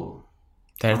 oh,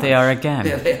 there they are again.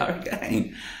 There they are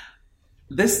again.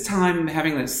 This time,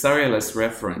 having that surrealist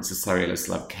reference, the surrealists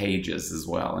love cages as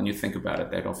well. And you think about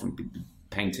it, they'd often be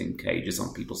painting cages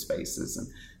on people's faces and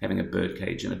having a bird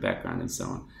cage in the background and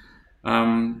so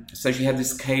on. So she had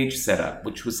this cage set up,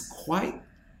 which was quite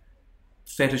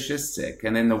fetishistic.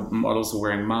 And then the models were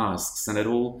wearing masks, and it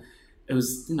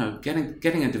was,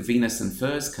 getting into Venus and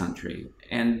Furs country.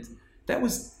 And that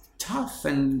was tough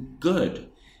and good,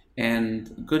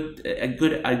 and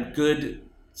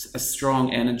a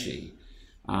strong energy.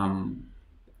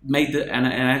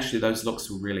 Actually those looks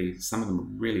were really, some of them were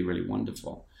really, really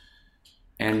wonderful.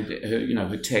 And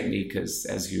her technique is,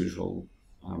 as usual,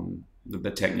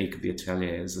 the technique of the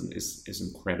atelier is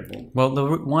incredible. Well,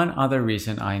 the one other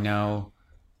reason I know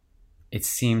it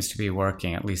seems to be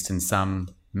working, at least in some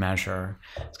measure,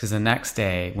 is because the next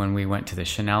day when we went to the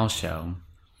Chanel show,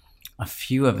 a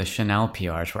few of the Chanel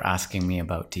PRs were asking me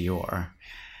about Dior.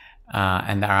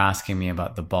 And they're asking me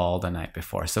about the ball the night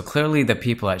before. So clearly the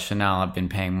people at Chanel have been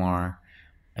paying more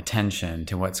attention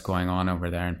to what's going on over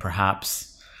there, and perhaps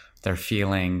they're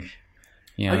feeling,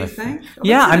 you think? Oh,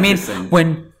 yeah, I mean,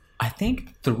 when I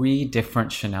think 3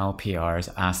 different Chanel PRs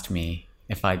asked me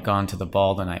if I'd gone to the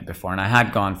ball the night before, and I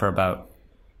had gone for about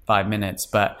 5 minutes,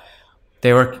 but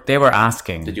they were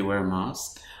asking. Did you wear a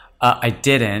mask? I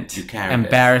didn't,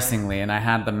 embarrassingly, it. And I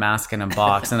had the mask in a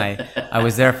box, and I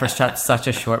was there for such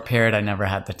a short period, I never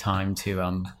had the time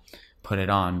to put it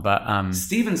on. But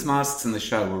Stephen's masks in the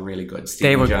show were really good.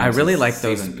 They were. I really liked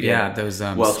those. Those.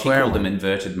 Well, she called them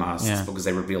inverted masks because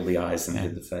they revealed the eyes and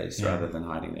hid the face rather than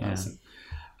hiding the eyes.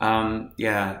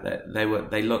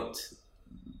 They looked.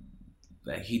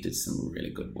 He did some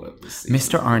really good work this season.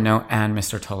 Mr. Arnault and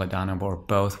Mr. Toledano were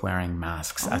both wearing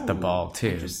masks at the ball too.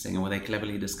 Interesting. And were they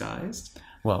cleverly disguised?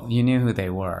 Well, you knew who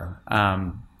they were.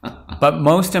 But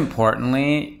most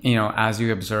importantly, as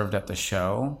you observed at the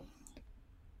show,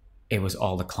 it was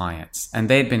all the clients. And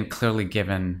they'd been clearly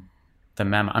given the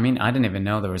memo. I mean, I didn't even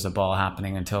know there was a ball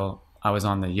happening until I was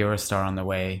on the Eurostar on the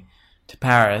way to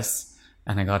Paris,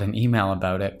 and I got an email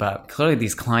about it. But clearly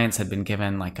these clients had been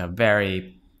given like a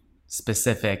very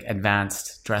specific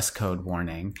advanced dress code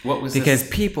warning. What was because this?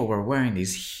 People were wearing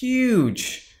these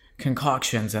huge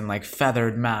concoctions and like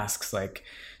feathered masks, like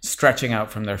stretching out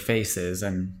from their faces.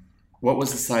 And what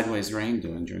was the sideways rain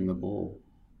doing during the ball?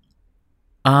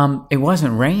 It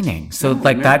wasn't raining. So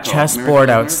that chessboard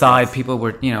outside, people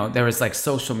were, there was like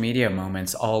social media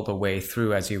moments all the way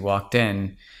through as you walked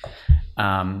in.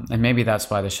 And maybe that's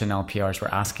why the Chanel PRs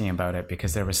were asking about it,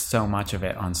 because there was so much of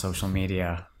it on social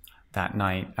media that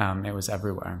night. It was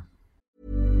everywhere.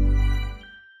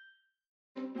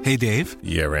 Hey, Dave.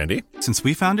 Yeah, Randy. Since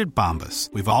we founded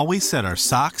Bombas, we've always said our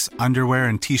socks, underwear,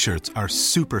 and T-shirts are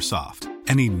super soft.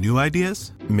 Any new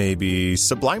ideas? Maybe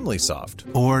sublimely soft.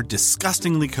 Or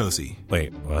disgustingly cozy.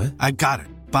 Wait, what? I got it.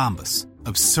 Bombas.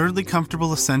 Absurdly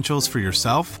comfortable essentials for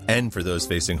yourself and for those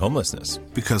facing homelessness.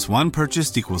 Because one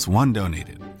purchased equals one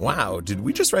donated. Wow, did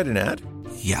we just write an ad?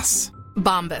 Yes.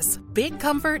 Bombas. Big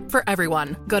comfort for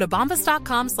everyone. Go to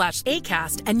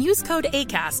bombas.com/ACAST and use code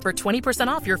ACAST for 20%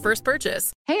 off your first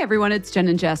purchase. Hey everyone, it's Jen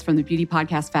and Jess from the beauty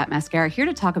podcast Fat Mascara here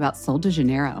to talk about Sol de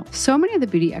Janeiro. So many of the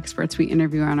beauty experts we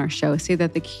interview on our show say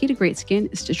that the key to great skin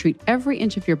is to treat every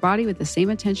inch of your body with the same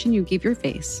attention you give your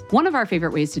face. One of our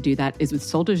favorite ways to do that is with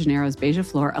Sol de Janeiro's Beija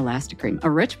Flor Elastic Cream, a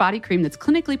rich body cream that's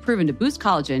clinically proven to boost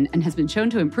collagen and has been shown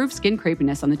to improve skin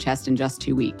crepiness on the chest in just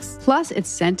 2 weeks. Plus, it's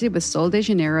scented with Sol de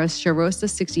Janeiro's Charosta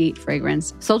 68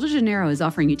 fragrance. Sol de Janeiro is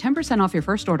offering you 10% off your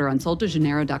first order on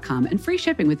soldejaneiro.com and free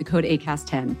shipping with the code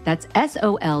ACAST10. That's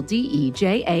SOLDEJANEIRO,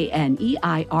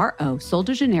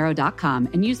 soldejaneiro.com,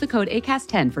 and use the code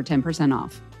ACAST10 for 10%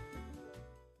 off.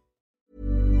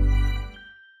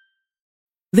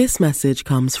 This message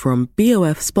comes from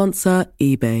BOF sponsor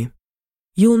eBay.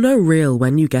 You'll know real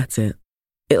when you get it.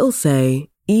 It'll say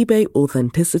eBay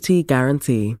Authenticity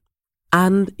Guarantee.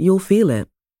 And you'll feel it.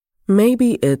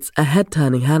 Maybe it's a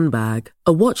head-turning handbag,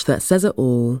 a watch that says it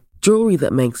all, jewelry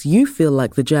that makes you feel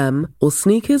like the gem, or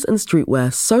sneakers and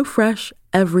streetwear so fresh,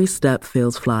 every step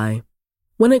feels fly.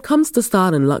 When it comes to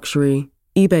style and luxury,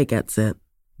 eBay gets it.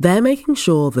 They're making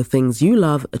sure the things you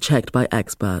love are checked by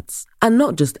experts. And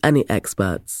not just any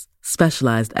experts,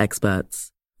 specialized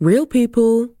experts. Real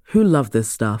people who love this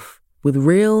stuff, with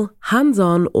real,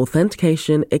 hands-on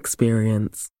authentication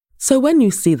experience. So when you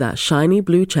see that shiny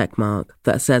blue checkmark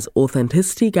that says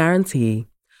Authenticity Guarantee,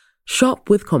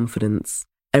 shop with confidence.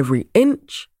 Every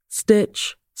inch,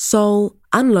 stitch, sole,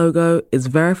 and logo is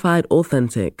verified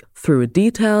authentic through a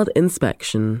detailed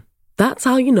inspection. That's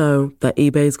how you know that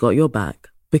eBay's got your back.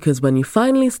 Because when you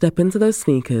finally step into those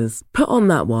sneakers, put on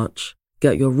that watch,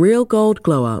 get your real gold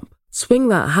glow up, swing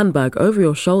that handbag over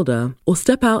your shoulder, or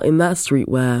step out in that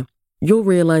streetwear, you'll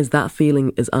realize that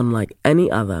feeling is unlike any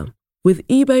other. With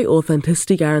eBay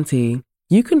Authenticity Guarantee,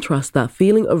 you can trust that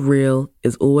feeling of real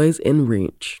is always in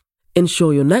reach.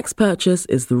 Ensure your next purchase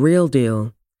is the real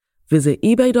deal. Visit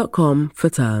ebay.com for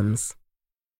terms.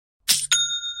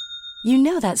 You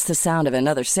know that's the sound of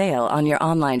another sale on your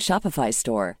online Shopify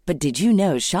store. But did you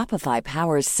know Shopify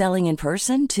powers selling in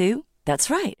person, too? That's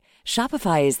right.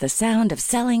 Shopify is the sound of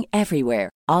selling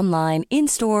everywhere. Online,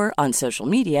 in-store, on social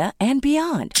media, and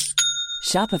beyond.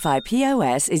 Shopify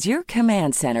POS is your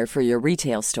command center for your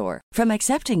retail store. From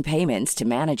accepting payments to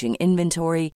managing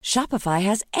inventory, Shopify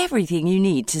has everything you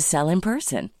need to sell in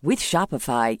person. With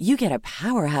Shopify, you get a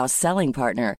powerhouse selling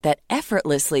partner that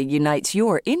effortlessly unites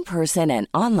your in-person and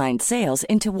online sales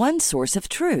into one source of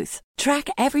truth. Track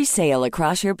every sale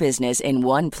across your business in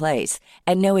one place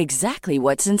and know exactly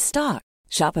what's in stock.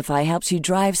 Shopify helps you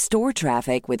drive store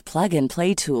traffic with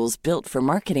plug-and-play tools built for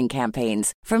marketing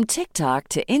campaigns, from TikTok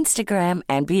to Instagram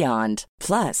and beyond.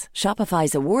 Plus,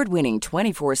 Shopify's award-winning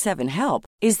 24/7 help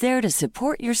is there to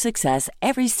support your success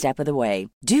every step of the way.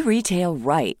 Do retail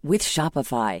right with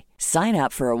Shopify. Sign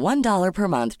up for a $1 per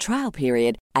month trial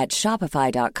period at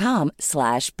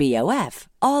shopify.com/BOF,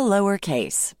 all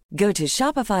lowercase. Go to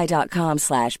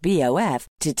shopify.com/BOF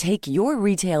to take your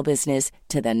retail business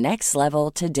to the next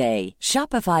level today.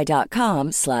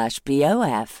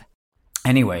 Shopify.com/BOF.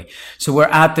 Anyway, so we're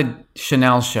at the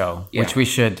Chanel show, which we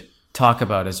should talk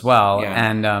about as well. Yeah.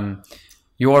 And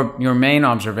your main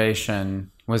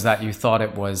observation was that you thought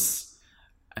it was,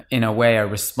 in a way, a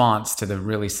response to the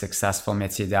really successful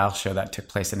Métiers d'Art show that took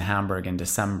place in Hamburg in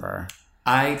December.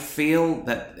 I feel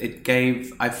that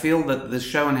the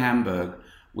show in Hamburg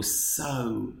was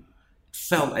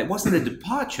it wasn't a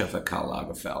departure for Karl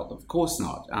Lagerfeld, of course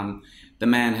not. The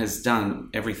man has done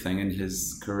everything in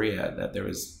his career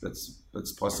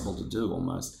that's possible to do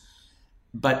almost.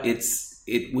 But it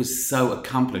was so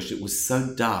accomplished, it was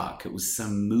so dark, it was so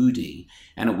moody,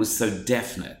 and it was so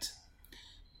definite.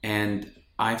 And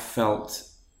I felt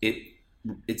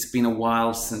it's been a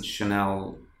while since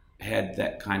Chanel had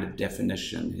that kind of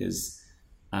definition. His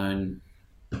own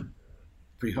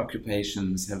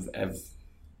preoccupations have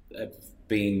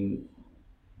been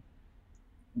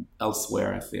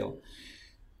elsewhere, I feel.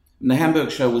 And the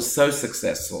Hamburg show was so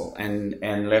successful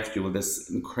and left you with this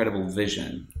incredible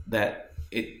vision that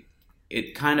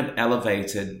it kind of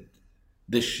elevated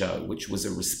this show, which was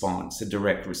a response, a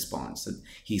direct response. And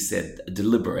he said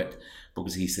deliberate,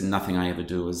 because he said nothing I ever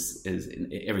do is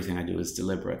everything I do is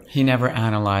deliberate. He never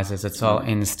analyzes. It's all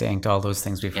instinct, all those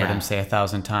things we've heard him say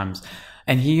 1,000 times.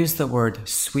 And he used the word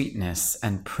sweetness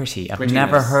and pretty. I've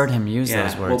never heard him use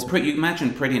those words. Well, you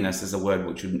imagine prettiness as a word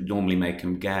which would normally make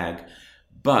him gag.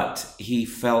 But he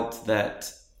felt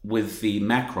that with the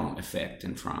Macron effect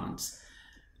in France,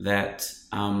 that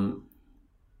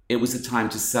it was a time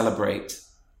to celebrate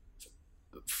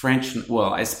French,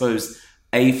 well, I suppose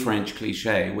a French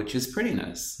cliche, which is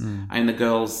prettiness. I mean, the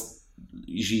girls,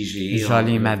 Gigi.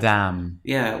 Jolie Madame.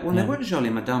 Yeah, well, they weren't Jolie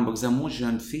Madame because they're more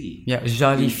jeune fille. Yeah,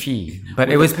 jolie fille.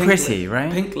 But it was pretty,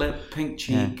 right? Pink lip, pink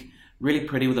cheek, really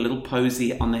pretty with a little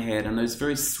posy on the head and those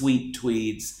very sweet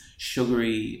tweeds,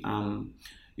 sugary,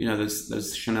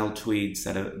 those Chanel tweeds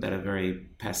that are very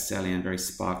pastel-y and very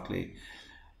sparkly.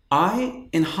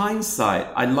 In hindsight,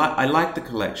 I liked the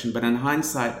collection, but in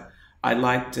hindsight, I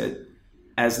liked it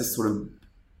as a sort of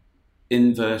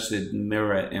inverted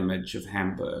mirror image of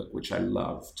Hamburg, which I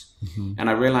loved. Mm-hmm. And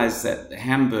I realized that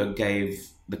Hamburg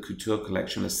gave the couture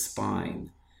collection a spine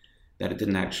that it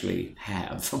didn't actually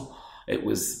have. It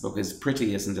was because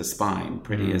pretty isn't a spine.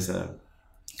 Pretty is a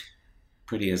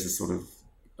sort of,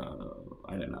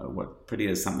 I don't know what pretty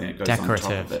is something that goes decorative,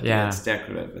 on top of it. yeah. It's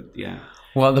decorative, but yeah.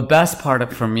 Well, the best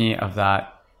part for me of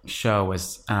that show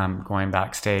was going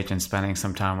backstage and spending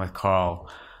some time with Carl,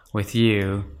 with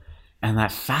you, and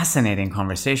that fascinating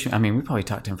conversation. I mean, we probably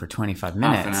talked to him for 25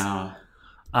 minutes. Half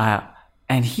an hour.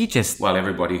 And he just... Well,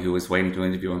 everybody who was waiting to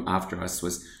interview him after us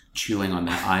was chewing on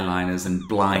their eyeliners in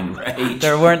blind rage.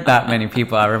 There weren't that many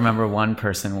people. I remember one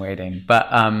person waiting.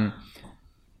 But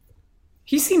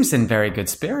he seems in very good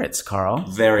spirits, Carl.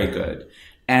 Very good.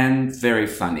 And very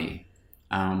funny.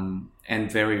 And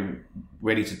very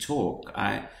ready to talk.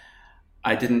 I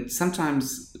didn't...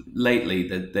 Sometimes lately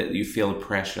that you feel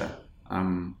pressure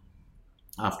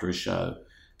after a show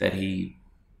that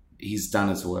he's done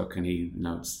his work and he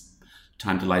knows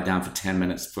time to lie down for 10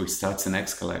 minutes before he starts the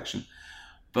next collection.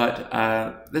 But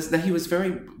he was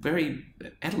very, very,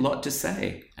 had a lot to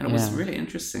say. And it was really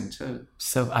interesting too.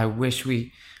 So I wish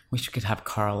we could have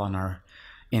Carl on our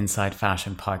Inside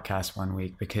Fashion podcast one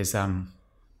week, because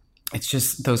it's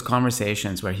just those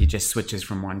conversations where he just switches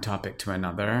from one topic to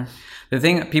another. The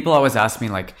thing, people always ask me,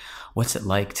 like, what's it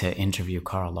like to interview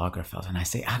Karl Lagerfeld? And I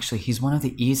say, actually, he's one of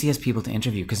the easiest people to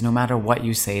interview, because no matter what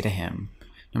you say to him,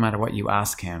 no matter what you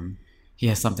ask him, he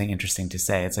has something interesting to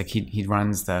say. It's like he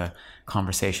runs the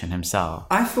conversation himself.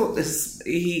 I thought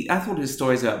his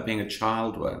stories about being a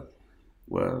child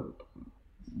were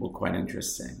quite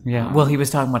interesting. Yeah. Well, he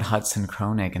was talking about Hudson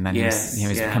Kroenig, and then he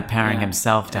was comparing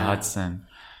himself to Hudson.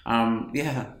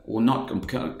 Or not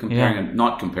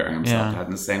comparing himself to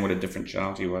Hudson, saying what a different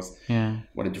child he was. Yeah.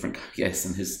 What a different,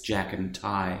 and his jacket and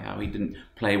tie, how he didn't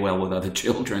play well with other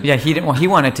children. Yeah, he didn't. Well,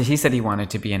 he said he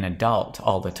wanted to be an adult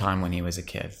all the time when he was a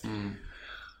kid.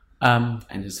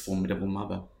 And his formidable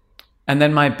mother. And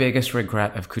then my biggest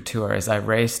regret of couture is I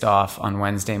raced off on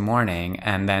Wednesday morning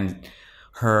and then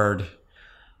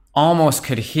almost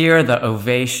could hear the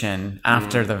ovation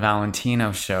after the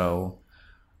Valentino show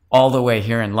all the way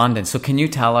here in London. So can you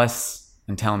tell us,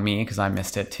 and tell me, because I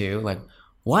missed it too, like,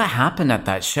 what happened at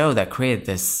that show that created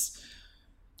this?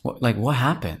 What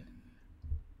happened?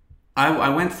 I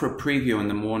went for a preview in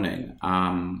the morning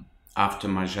after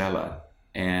Margiela,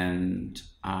 and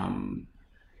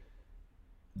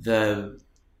Giancarlo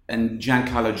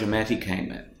Giamatti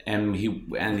came in, and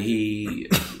he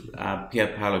Pier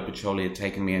Paolo Piccioli had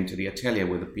taken me into the atelier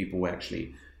where the people were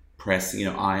actually pressing,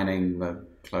 ironing the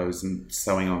clothes and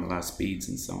sewing on the last beads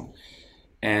and so on.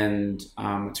 And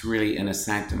it's really inner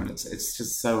sanctum, and it's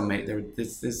just so amazing.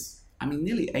 There's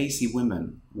nearly 80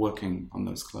 women working on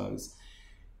those clothes.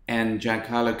 And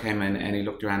Giancarlo came in and he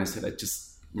looked around and said, it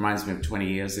just reminds me of 20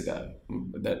 years ago,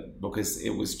 because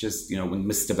it was just, when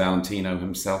Mr. Valentino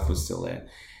himself was still there,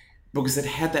 because it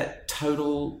had that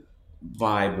total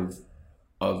vibe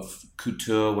of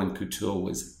couture when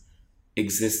couture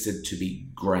existed to be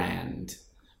grand,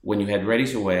 when you had ready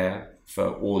to wear for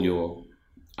all your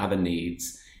other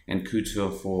needs and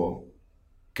couture for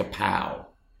kapow.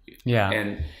 Yeah.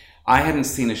 And I hadn't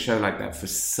seen a show like that for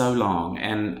so long,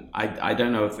 and I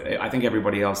don't know I think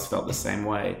everybody else felt the same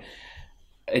way.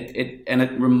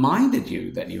 It reminded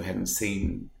you that you hadn't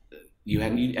seen,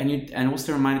 and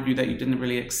also reminded you that you didn't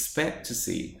really expect to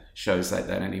see shows like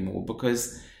that anymore,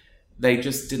 because they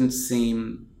just didn't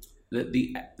seem that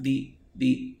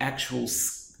the actual,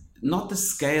 not the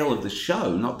scale of the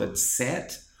show, not the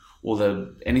set or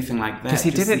anything like that. Because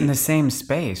he did it in the same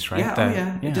space, right?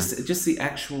 Yeah, Just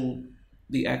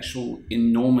the actual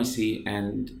enormity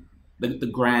and the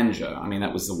grandeur. I mean,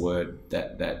 that was the word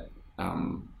that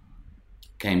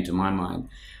came to my mind.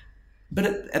 But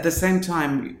at the same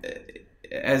time,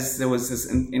 as there was this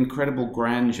incredible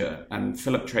grandeur, and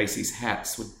Philip Tracy's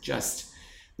hats were just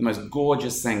the most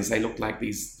gorgeous things. They looked like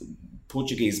these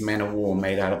Portuguese men of war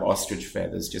made out of ostrich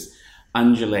feathers, just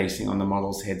undulating on the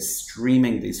models' heads,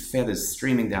 these feathers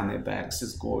streaming down their backs,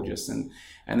 just gorgeous. And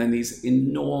then these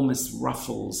enormous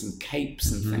ruffles and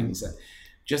capes and things.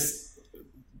 Just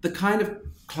the kind of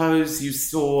clothes you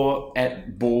saw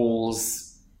at balls,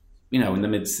 in the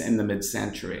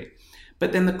mid-century.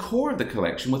 But then the core of the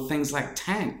collection were things like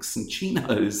tanks and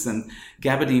chinos and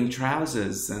gabardine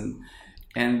trousers and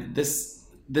this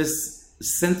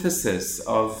synthesis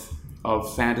of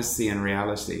fantasy and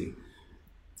reality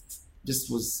just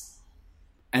was,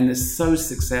 and is so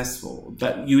successful,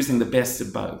 but using the best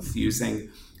of both, using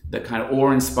the kind of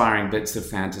awe-inspiring bits of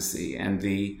fantasy and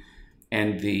the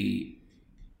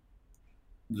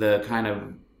kind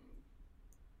of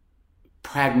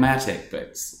pragmatic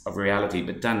bits of reality,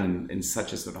 but done in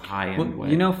such a sort of high-end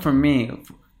way. For me,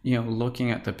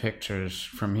 looking at the pictures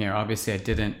from here, obviously I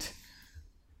didn't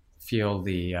feel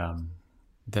the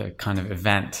kind of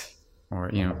event or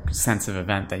sense of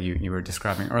event that you were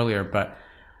describing earlier, but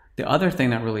the other thing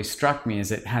that really struck me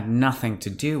is it had nothing to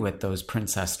do with those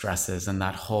princess dresses and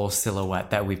that whole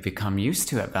silhouette that we've become used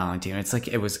to at Valentino. It's like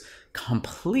it was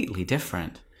completely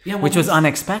different, which was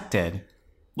unexpected.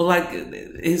 Well, like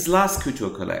his last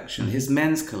couture collection, his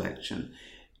men's collection,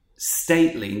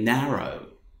 stately, narrow,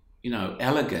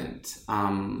 elegant,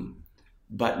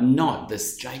 but not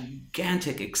this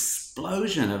gigantic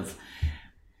explosion of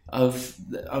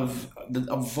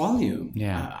volume.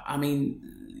 Yeah. I mean,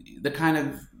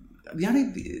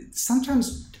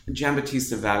 sometimes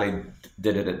Giambattista Valli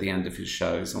did it at the end of his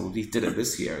shows, and he did it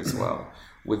this year as well,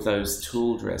 with those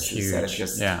tulle dresses that are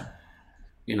just,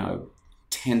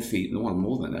 10 feet,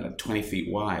 more than that, 20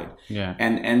 feet wide. Yeah.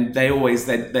 And they'd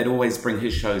always bring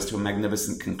his shows to a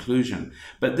magnificent conclusion.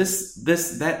 But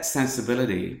that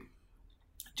sensibility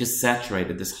just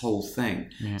saturated this whole thing.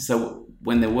 Yeah. So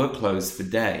when there were clothes for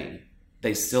day,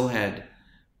 they still had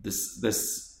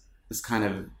this kind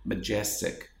of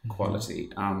majestic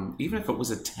quality. Even if it was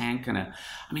a tank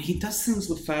he does things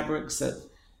with fabrics that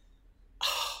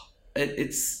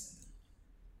it's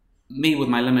me with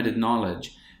my limited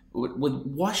knowledge with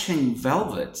washing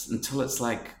velvet until it's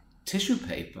like tissue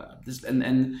paper,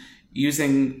 and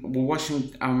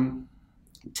washing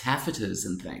taffetas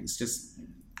and things just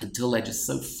until they're just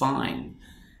so fine,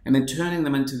 and then turning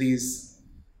them into these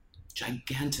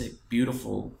gigantic,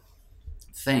 beautiful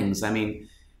things. I mean,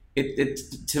 it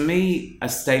to me, a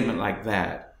statement like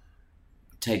that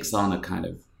takes on a kind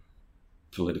of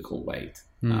political weight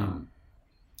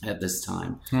at this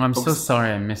time. Well, I'm so sorry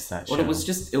I missed that show. Well, it was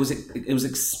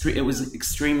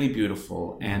extremely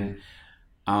beautiful, and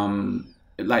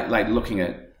like looking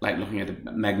at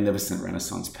a magnificent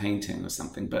Renaissance painting or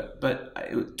something. But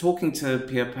talking to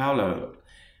Pier Paolo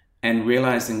and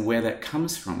realizing where that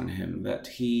comes from in him, that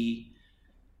he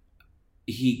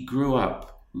grew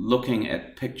up looking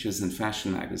at pictures in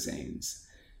fashion magazines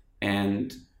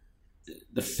and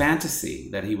the fantasy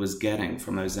that he was getting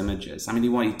from those images. I mean, he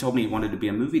told me he wanted to be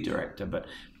a movie director, but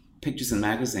pictures in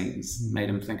magazines made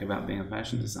him think about being a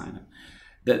fashion designer.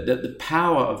 The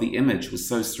power of the image was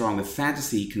so strong, the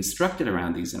fantasy he constructed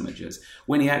around these images.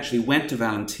 When he actually went to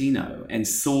Valentino and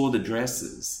saw the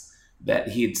dresses that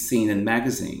he had seen in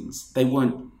magazines, they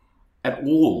weren't at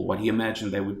all what he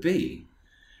imagined they would be.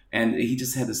 And he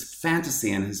just had this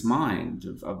fantasy in his mind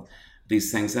of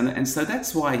these things. And so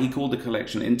that's why he called the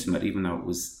collection intimate, even though it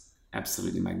was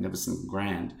absolutely magnificent and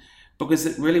grand, because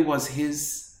it really was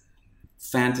his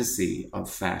fantasy of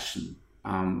fashion,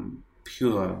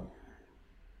 pure.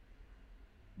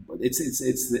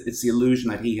 It's the illusion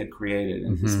that he had created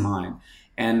in his mind.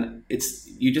 And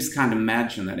you just can't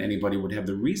imagine that anybody would have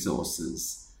the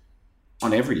resources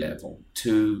on every level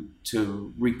to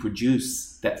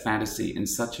reproduce that fantasy in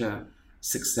such a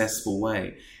successful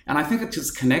way. And I think it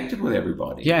just connected with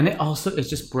everybody. Yeah, and it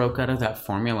just broke out of that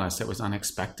formula, so it was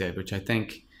unexpected, which I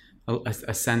think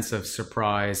a sense of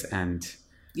surprise and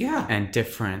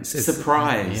difference.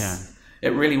 Surprise. Yeah.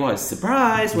 It really was.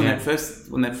 Surprise when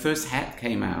that first hat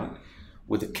came out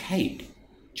with a cape,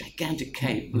 gigantic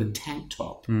cape with a tank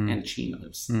top and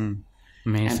chinos. Amazing.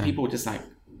 And people were just like,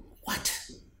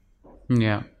 what?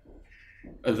 Yeah.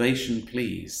 Ovation,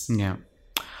 please. Yeah.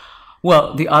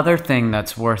 Well, the other thing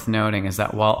that's worth noting is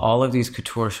that while all of these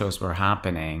couture shows were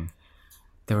happening,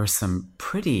 there were some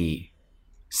pretty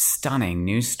stunning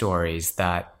news stories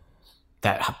that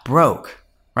broke,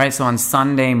 right? So on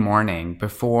Sunday morning,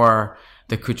 before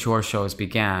the couture shows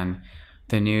began,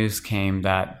 the news came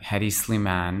that Hedi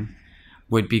Slimane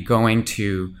would be going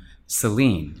to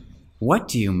Celine. What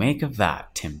do you make of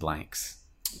that, Tim Blanks?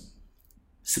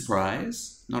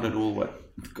 Surprise. Not at all what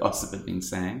gossip had been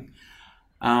saying.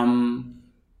 I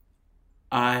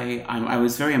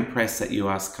was very impressed that you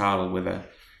asked Carl whether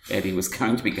Eddie was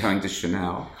going to be going to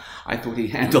Chanel. I thought he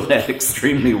handled that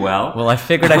extremely well. Well, I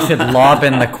figured I should lob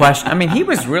in the question. I mean, he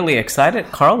was really excited.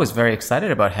 Carl was very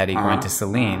excited about Hedi going to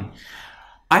Celine.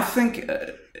 I think,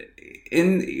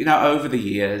 over the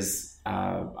years,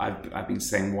 I've been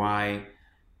saying why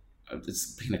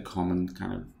it's been a common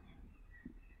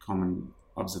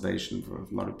observation for a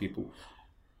lot of people.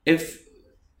 If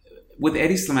with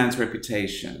Hedi Slimane's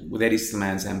reputation, with Hedi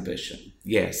Slimane's ambition,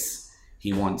 yes,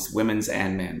 he wants women's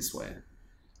and men's wear.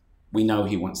 We know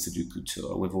he wants to do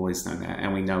couture. We've always known that,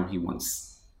 and we know he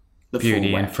wants the beauty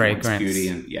full and whack. fragrance. He wants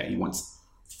beauty and he wants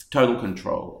total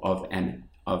control of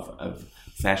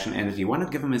fashion entity. You want to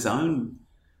give him his own.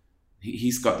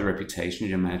 He's got the reputation,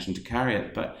 you imagine, to carry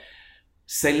it. But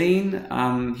Celine,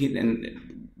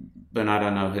 and Bernard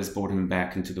Arnault has brought him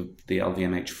back into the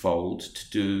LVMH fold to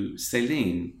do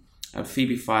Celine.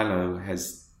 Phoebe Philo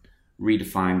has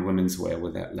redefined women's wear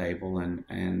with that label,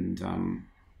 and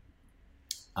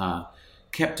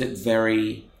kept it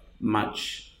very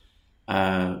much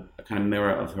a kind of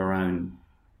mirror of her own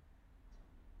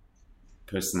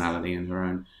personality and her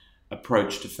own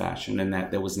approach to fashion, and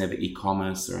that there was never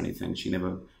e-commerce or anything. She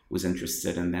never was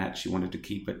interested in that. She wanted to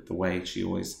keep it the way she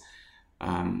always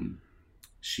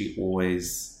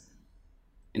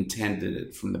intended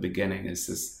it from the beginning, as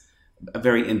this a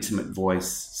very intimate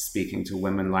voice speaking to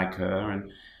women like her,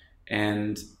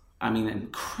 and I mean,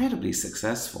 incredibly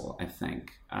successful. I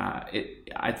think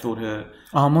I thought her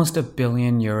almost €1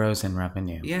 billion in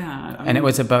revenue. Yeah, and it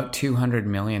was about 200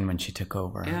 million when she took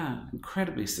over. Yeah,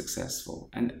 incredibly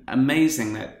successful, and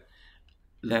amazing that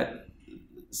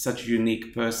such a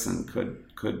unique person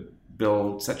could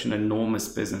build such an enormous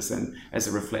business, and as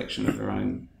a reflection of her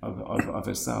own of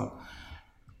herself.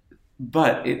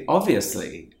 But it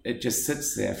obviously just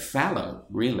sits there fallow,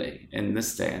 really, in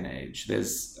this day and age.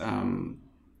 There's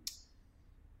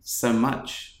so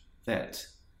much that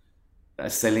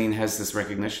Celine has this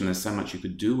recognition. There's so much you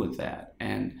could do with that,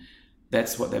 and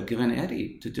that's what they've given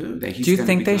Eddie to do. Do you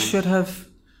think they should have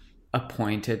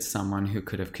appointed someone who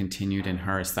could have continued in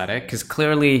her aesthetic? Because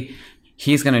clearly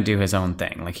he's going to do his own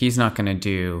thing. Like, he's not going to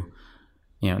do,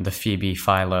 the Phoebe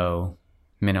Philo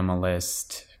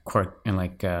minimalist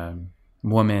and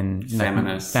woman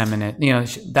feminist.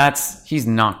 He's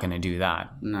not going to do that.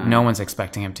 No one's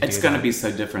expecting him to. It's going to be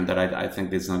so different that I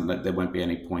think there won't be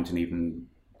any point in even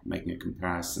making a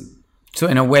comparison. So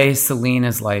in a way, Celine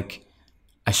is like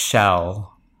a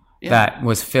shell that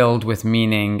was filled with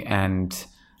meaning and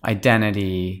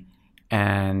identity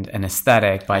and an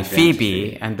aesthetic by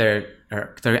Phoebe, and they're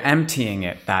emptying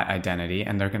that identity,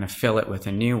 and they're going to fill it with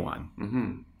a new one.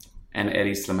 Mm-hmm. And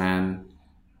Eddie Slimane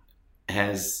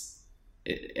is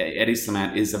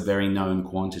a very known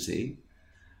quantity,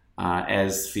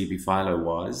 as Phoebe Philo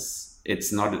was.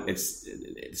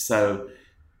 So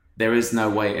there is no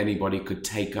way anybody could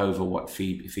take over what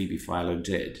Phoebe Philo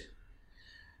did.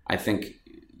 I think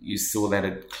you saw that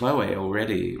at Chloe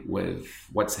already with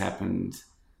what's happened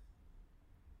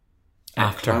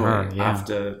after Chloe, her,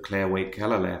 after Claire Waight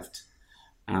Keller left,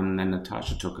 and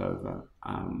Natasha took over.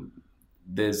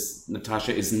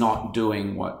 Natasha is not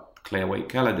doing what Claire Waight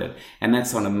Keller did, and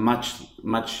that's on a much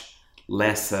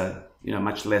lesser,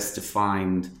 much less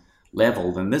defined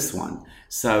level than this one.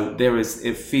 So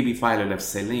if Phoebe Philo left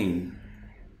Celine,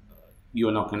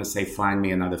 you're not going to say, find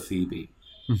me another Phoebe.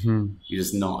 Mm-hmm. You're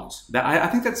just not. I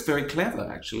think that's very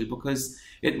clever, actually, because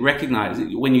it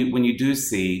recognizes when you do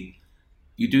see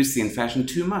in fashion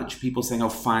too much people saying, oh,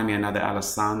 find me another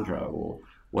Alessandro or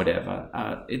whatever.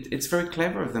 It's very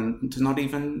clever of them to not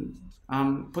even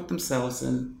put themselves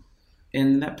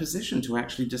in that position, to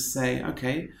actually just say,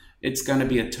 okay, it's going to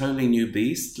be a totally new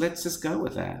beast. Let's just go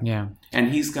with that. Yeah.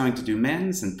 And he's going to do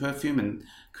men's and perfume and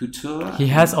couture. He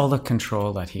has all the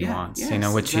control that he wants,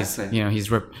 yes, which exactly.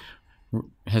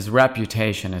 his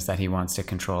reputation is that he wants to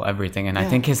control everything. And I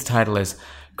think his title is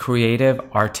Creative,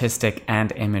 Artistic,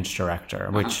 and Image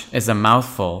Director, which is a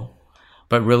mouthful,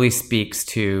 but really speaks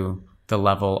to the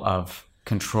level of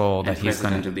control that he's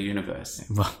going to... of the universe.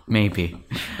 Well, maybe.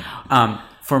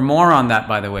 For more on that,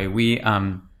 by the way,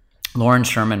 Lauren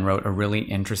Sherman wrote a really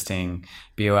interesting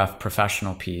BOF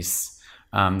professional piece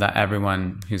that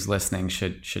everyone who's listening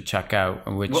should check out.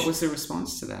 What was the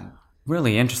response to that?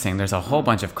 Really interesting. There's a whole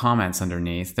bunch of comments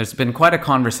underneath. There's been quite a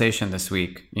conversation this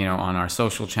week, on our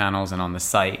social channels and on the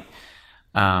site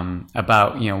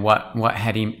about what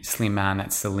Hedi Slimane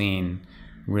at Celine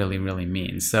really, really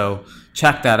means. So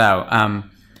check that out.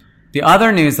 The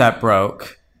other news that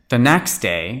broke the next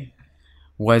day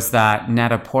was that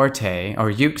Net-a-Porter,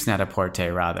 or Yoox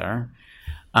Net-a-Porter rather,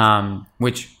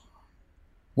 which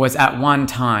was at one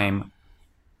time,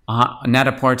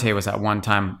 Net-a-Porter was at one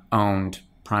time owned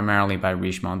primarily by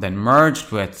Richemont, then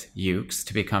merged with Yoox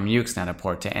to become Yoox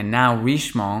Net-a-Porter, and now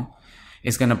Richemont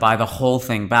is going to buy the whole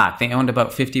thing back. They owned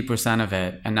about 50% of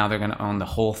it, and now they're going to own the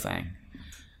whole thing.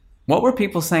 What were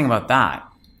people saying about that?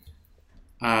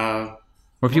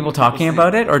 Were people talking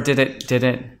about it, or did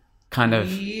it kind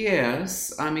of...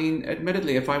 Yes. I mean,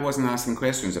 admittedly, if I wasn't asking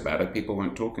questions about it, people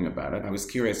weren't talking about it. I was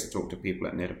curious to talk to people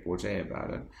at Net-a-Porter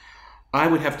about it. I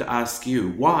would have to ask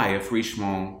you, why, if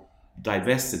Richemont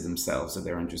divested themselves of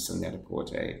their interest in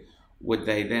Net-a-Porter, would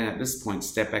they then at this point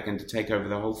step back in to take over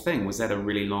the whole thing? Was that a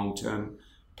really long-term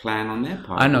plan on their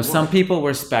part? I know some people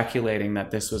were speculating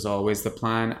that this was always the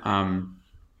plan.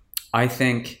 I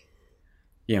think,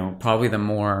 probably the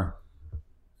more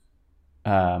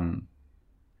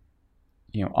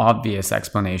obvious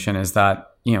explanation is that,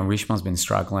 Richemont's been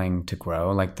struggling to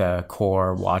grow. Like, the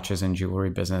core watches and jewelry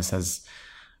business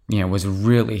was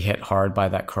really hit hard by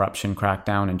that corruption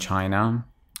crackdown in China.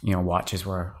 watches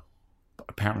were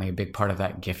apparently a big part of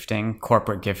that gifting,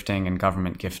 corporate gifting and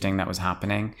government gifting that was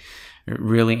happening. It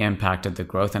really impacted the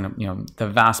growth. And, the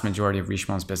vast majority of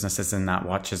Richemont's business is in that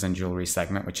watches and jewelry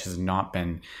segment, which has not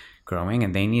been growing,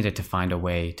 and they needed to find a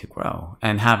way to grow.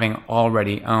 And having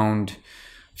already owned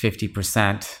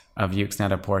 50% of Yoox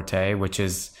Net-a-Porter, which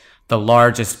is the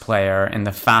largest player in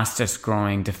the fastest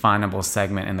growing definable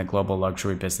segment in the global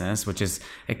luxury business, which is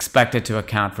expected to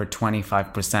account for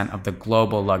 25% of the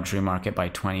global luxury market by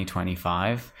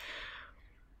 2025,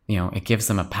 it gives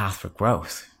them a path for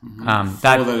growth.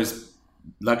 For those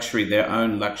their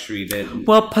own luxury.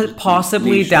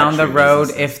 Possibly down the road,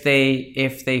 if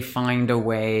they find a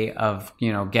way of,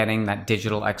 getting that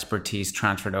digital expertise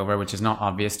transferred over, which is not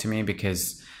obvious to me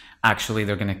because actually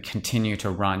they're going to continue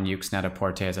to run Yoox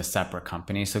Net-a-Porter as a separate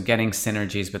company. So getting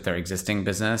synergies with their existing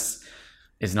business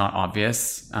is not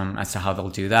obvious as to how they'll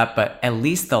do that. But at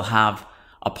least they'll have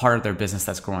a part of their business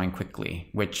that's growing quickly,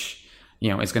 which,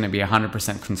 is going to be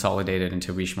 100% consolidated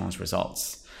into Richemont's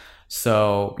results.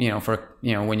 So,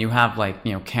 when you have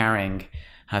Kering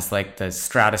has like the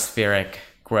stratospheric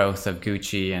growth of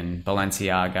Gucci and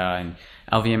Balenciaga, and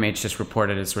LVMH just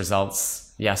reported its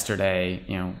results yesterday,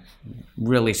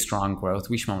 really strong growth.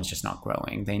 Richemont was just not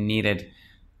growing. They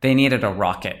needed a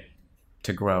rocket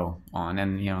to grow on,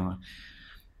 and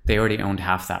they already owned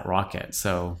half that rocket,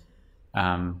 so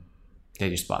they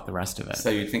just bought the rest of it. So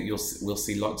you think we'll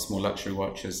see lots more luxury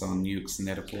watches on Yoox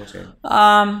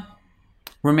Net-a-Porter?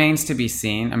 Remains to be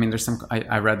seen. I mean,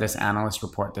 I read this analyst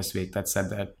report this week that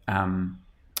said that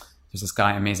there's this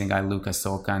amazing guy, Luca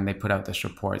Solca, and they put out this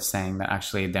report saying that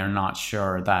actually they're not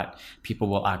sure that people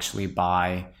will actually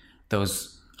buy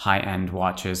those high-end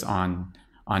watches on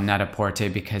Net-a-Porter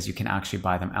because you can actually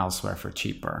buy them elsewhere for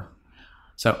cheaper.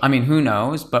 So, I mean, who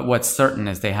knows? But what's certain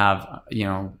is they have,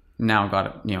 now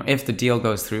got, if the deal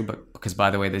goes through, but because, by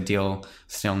the way, the deal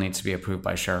still needs to be approved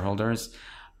by shareholders.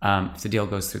 If the deal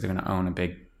goes through, they're going to own a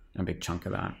big chunk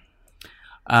of that.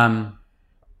 And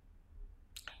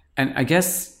I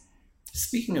guess,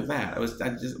 speaking of that,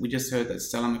 we just heard that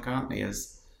Stella McCartney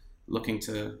is looking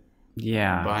to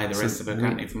buy the rest of her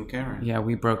company from Kering. Yeah,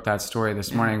 we broke that story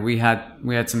this morning. We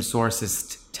had some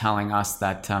sources telling us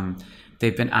that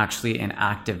they've been actually in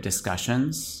active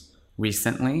discussions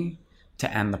recently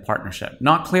to end the partnership.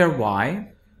 Not clear why.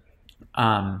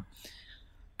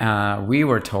 We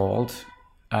were told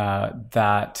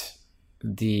that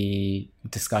the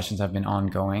discussions have been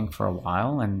ongoing for a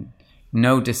while and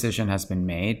no decision has been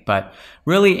made. But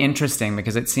really interesting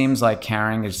because it seems like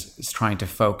Kering is trying to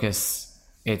focus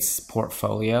its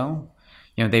portfolio.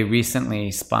 They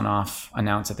recently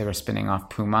announced that they were spinning off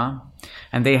Puma,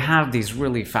 and they have these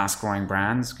really fast growing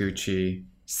brands, Gucci,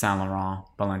 Saint Laurent,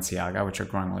 Balenciaga, which are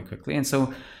growing really quickly. And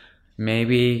so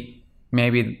maybe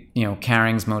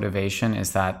Kering's motivation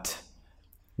is that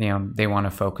they want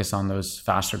to focus on those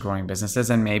faster growing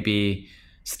businesses, and maybe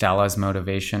Stella's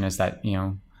motivation is that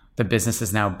the business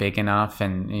is now big enough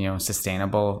and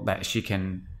sustainable that she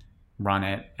can run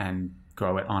it and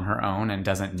grow it on her own and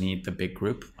doesn't need the big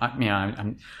group.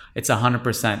 It's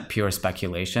 100% pure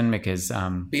speculation because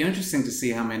be interesting to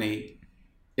see how many,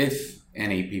 if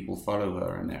any, people follow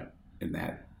her in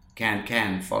that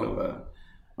can follow her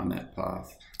on that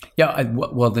path. Yeah,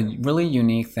 well, the really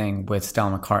unique thing with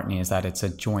Stella McCartney is that it's a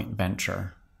joint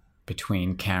venture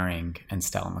between Kering and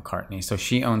Stella McCartney. So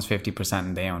she owns 50%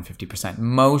 and they own 50%.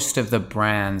 Most of the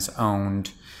brands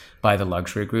owned by the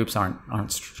luxury groups aren't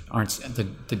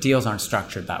the deals aren't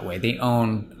structured that way. They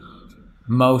own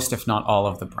most, if not all,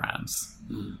 of the brands,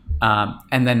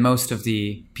 and then most of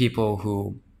the people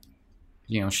who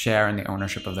share in the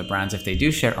ownership of the brands, if they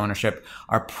do share ownership,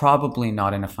 are probably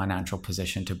not in a financial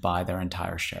position to buy their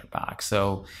entire share back.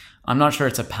 So I'm not sure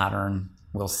it's a pattern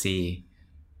we'll see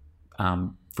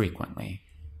frequently.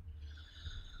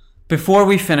 Before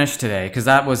we finish today, because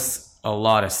that was a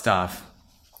lot of stuff,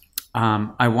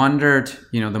 I wondered,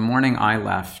 the morning I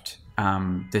left,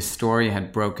 this story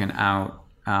had broken out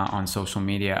on social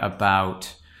media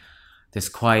about this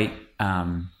quite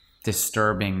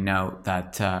disturbing note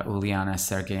that Uliana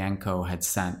Sergeyenko had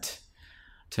sent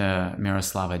to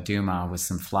Miroslava Duma with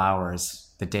some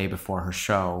flowers the day before her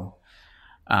show,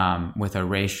 with a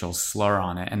racial slur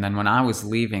on it. And then when I was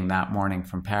leaving that morning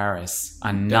from Paris,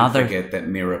 Don't forget that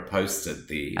Mira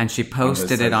posted and she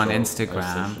posted it on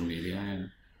Instagram, social media,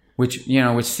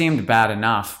 yeah. which seemed bad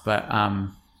enough, but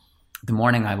the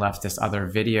morning I left, this other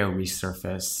video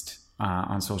resurfaced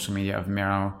on social media of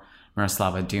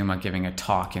Miroslava Duma giving a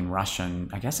talk in Russian,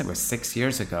 I guess it was 6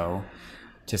 years ago,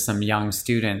 to some young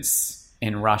students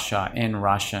in Russia in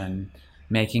Russian,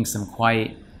 making some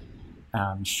quite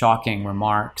shocking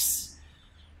remarks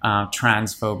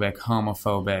transphobic,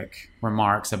 homophobic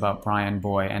remarks about Brian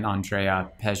Boy and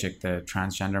Andrea Pejic, the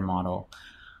transgender model.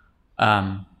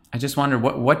 I just wonder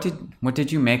what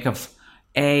did you make of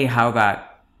A, how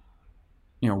that,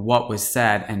 what was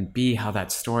said, and B, how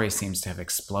that story seems to have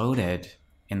exploded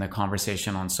in the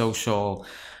conversation on social.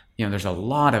 There's a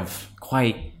lot of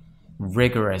quite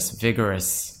vigorous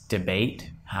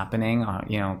debate happening.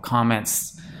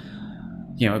 Comments.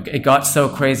 It got so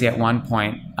crazy at one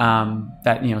point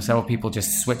that several people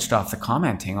just switched off the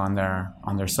commenting on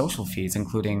their social feeds,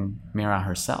 including Mira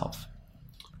herself.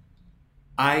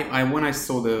 When I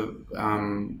saw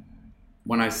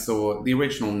the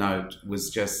original note was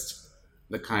just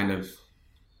the kind of,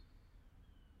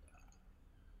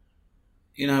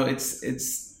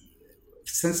 it's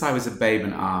since I was a babe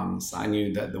in arms, I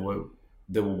knew that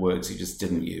there were words you just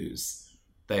didn't use.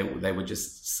 They were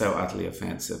just so utterly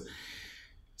offensive.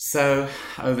 So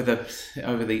over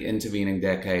the intervening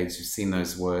decades, you've seen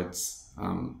those words,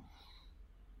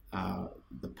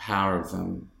 the power of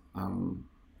them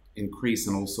increase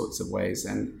in all sorts of ways,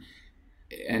 and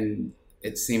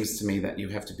it seems to me that you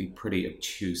have to be pretty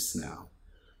obtuse now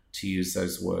to use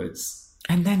those words,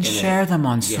 and then share them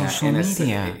on social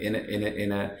media,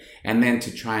 and then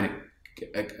to try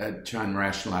and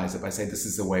rationalize it by saying this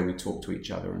is the way we talk to each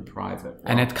other in private.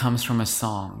 And it comes from a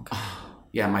song.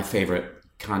 Yeah, my favorite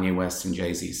Kanye West and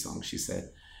Jay-Z song. She said,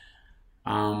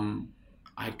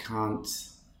 I can't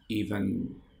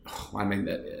even,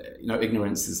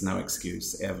 ignorance is no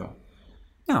excuse ever.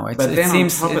 No, but then on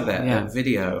top of that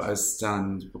video, I was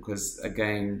stunned because,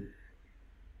 again,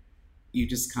 you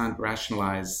just can't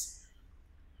rationalize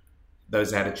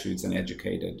those attitudes in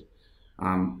educated,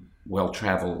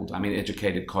 well-traveled,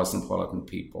 educated, cosmopolitan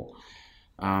people.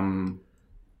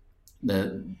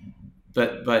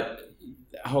 But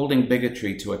holding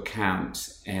bigotry to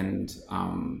account and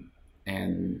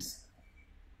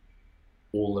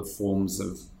all the forms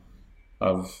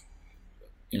of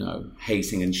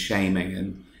hating and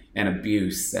shaming and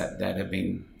abuse that have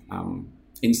been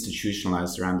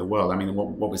institutionalized around the world.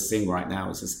 What we're seeing right now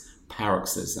is this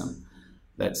paroxysm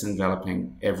that's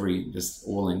enveloping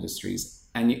all industries,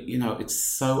 and it's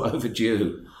so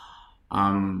overdue.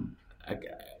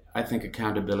 I think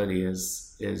accountability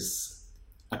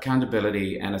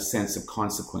accountability and a sense of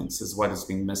consequence is what has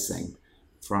been missing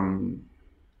from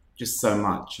just so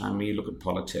much. You look at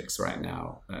politics right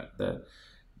now,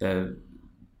 the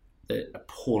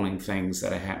appalling things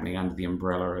that are happening under the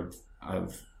umbrella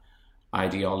of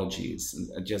ideologies.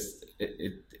 And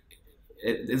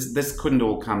this couldn't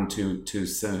all come too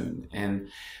soon. And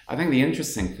I think the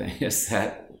interesting thing is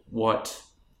that what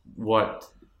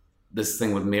this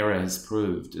thing with Mira has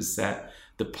proved is that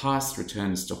the past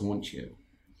returns to haunt you.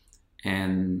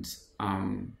 And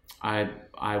I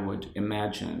would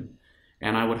imagine,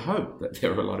 and I would hope that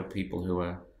there are a lot of people who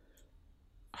are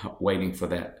waiting for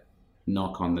that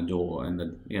knock on the door in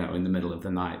the middle of the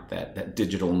night, that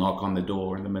digital knock on the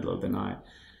door in the middle of the night,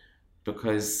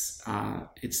 because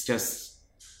it's just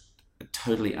a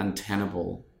totally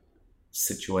untenable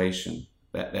situation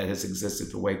that has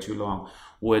existed for way too long.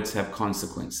 Words have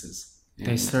consequences.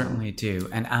 They certainly do,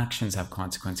 and actions have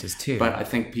consequences too. But I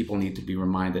think people need to be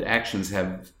reminded actions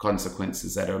have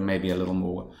consequences that are maybe a little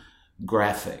more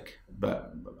graphic,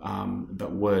 but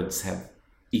words have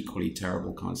equally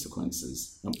terrible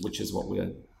consequences, which is what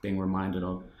we're being reminded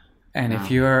of. And if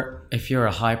you're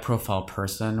a high-profile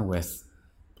person with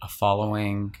a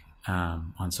following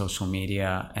on social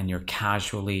media, and you're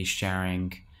casually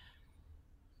sharing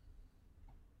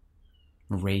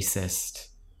racist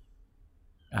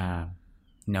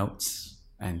notes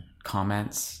and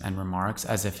comments and remarks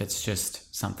as if it's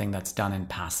just something that's done in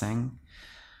passing,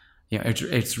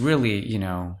 it's really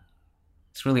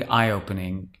it's really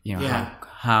eye-opening.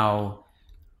 How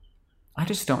I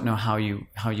just don't know how you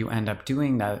end up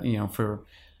doing that.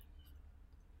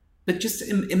 But just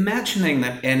imagining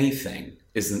that anything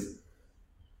isn't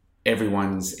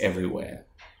everyone's everywhere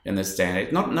in this day and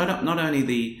age. Not only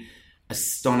the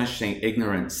astonishing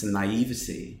ignorance and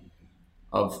naivety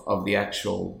of the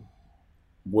actual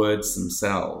words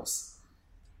themselves,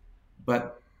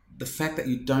 but the fact that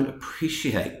you don't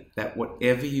appreciate that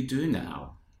whatever you do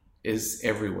now is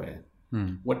everywhere.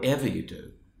 Whatever you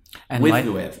do, and with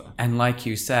whoever. And like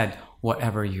you said,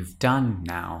 whatever you've done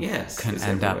now can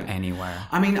end up anywhere.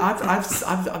 I've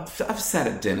sat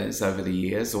at dinners over the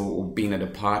years or been at a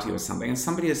party or something, and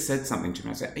somebody has said something to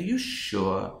me. I say, "Are you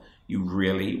sure you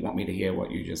really want me to hear what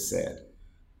you just said?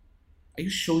 Are you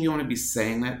sure you want to be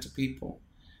saying that to people?"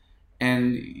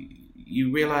 And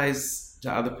you realize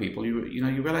to other people,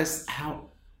 you realize how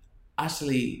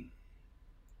utterly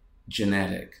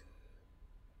genetic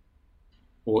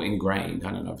or ingrained,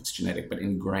 I don't know if it's genetic, but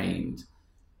ingrained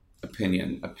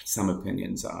opinion, some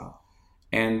opinions are.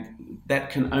 And that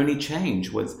can only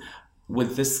change with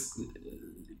this.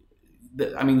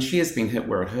 I mean, she has been hit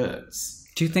where it hurts.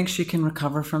 Do you think she can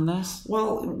recover from this?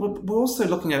 Well, we're also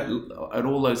looking at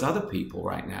all those other people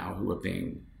right now who are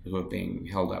being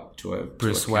held up to a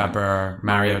Bruce Weber,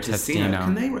 Mario Testino.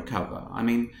 Can they recover? I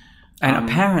mean, and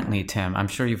apparently, Tim, I'm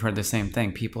sure you've heard the same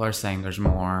thing. People are saying there's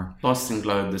more. Boston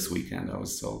Globe this weekend, I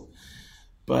was told.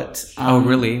 But oh,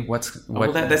 really? What?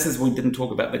 Well, this is, we didn't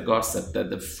talk about the gossip,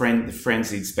 the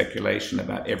frenzied speculation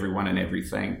about everyone and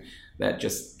everything that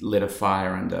just lit a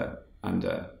fire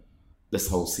under this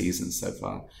whole season so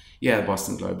far. Yeah,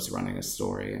 Boston Globe's running a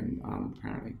story, and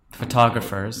apparently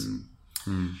photographers.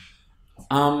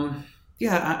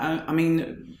 Yeah, I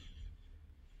mean,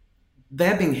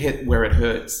 they're being hit where it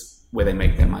hurts, where they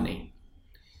make their money,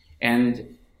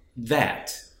 and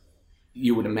that,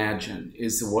 you would imagine,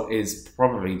 is what is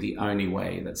probably the only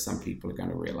way that some people are going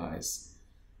to realize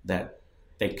that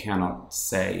they cannot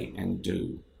say and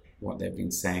do what they've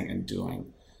been saying and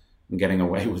doing and getting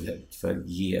away with it for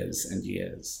years and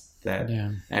years. That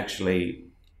actually,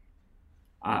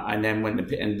 and then when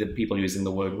the people using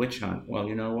the word witch hunt, well,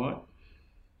 you know what?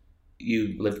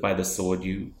 You live by the sword,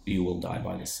 you will die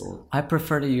by the sword. I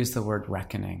prefer to use the word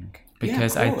reckoning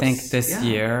because I think this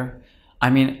year, I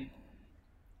mean,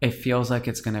 it feels like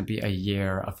it's going to be a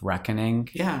year of reckoning.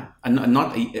 Yeah, and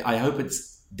not. I hope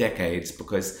it's decades,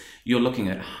 because you're looking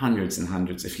at hundreds and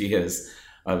hundreds of years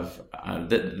of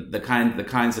the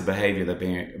kinds of behavior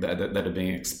that are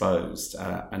being exposed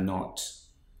are not.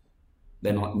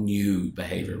 They're not new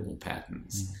behavioral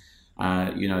patterns.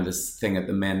 This thing at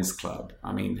the men's club.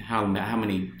 I mean, how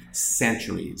many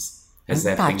centuries has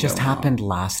that been going on? That just happened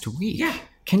last week. Yeah.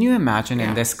 Can you imagine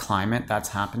in this climate that's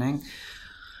happening?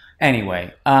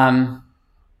 Anyway, when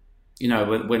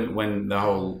the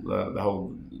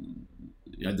whole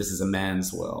this is a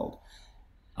man's world.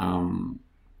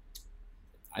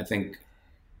 I think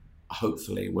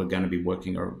hopefully we're going to be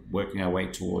working our way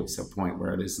towards a point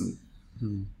where it isn't.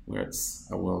 Where it's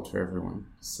a world for everyone.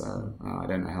 So I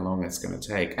don't know how long that's going to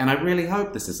take. And I really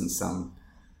hope this isn't some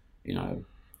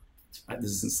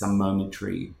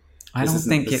momentary. I don't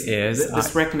think it is.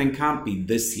 This reckoning can't be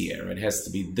this year. It has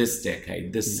to be this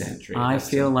decade, this century. I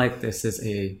feel like this is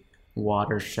a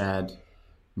watershed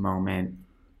moment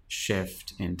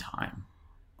shift in time.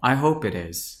 I hope it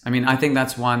is. I mean, I think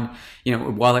that's one,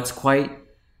 while it's quite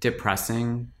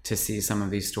depressing to see some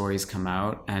of these stories come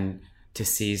out and to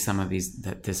see some of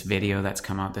this video that's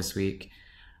come out this week,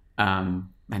 and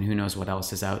who knows what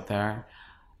else is out there.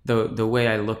 The way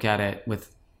I look at it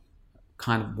with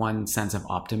kind of one sense of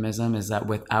optimism is that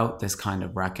without this kind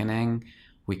of reckoning,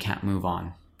 we can't move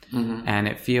on. Mm-hmm. And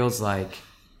it feels like,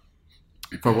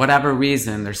 for whatever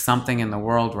reason, there's something in the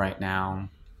world right now,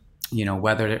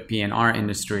 whether it be in our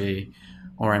industry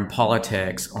or in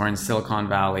politics or in Silicon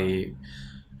Valley,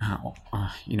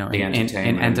 in the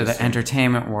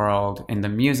entertainment world, in the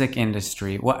music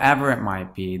industry, whatever it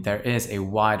might be, there is a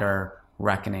wider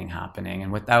reckoning happening.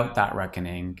 And without that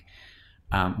reckoning,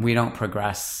 we don't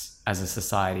progress as a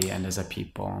society and as a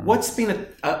people. What's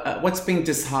been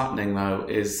disheartening, though,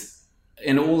 is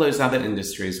in all those other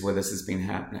industries where this has been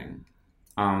happening,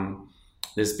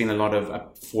 there's been a lot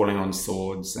of falling on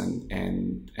swords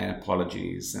and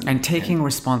apologies and taking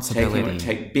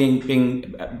responsibility,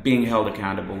 being held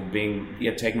accountable,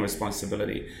 taking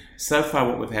responsibility. So far,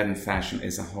 what we've had in fashion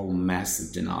is a whole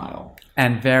massive denial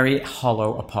and very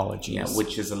hollow apologies. Yeah,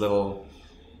 which is a little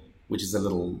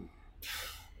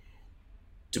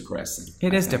depressing.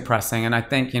 It is depressing, and I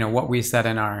think what we said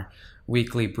in our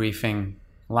weekly briefing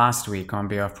last week on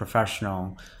BOF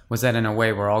Professional was that in a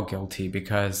way we're all guilty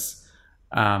because.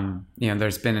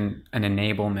 There's been an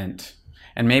enablement,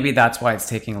 and maybe that's why it's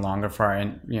taking longer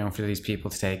for for these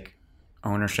people to take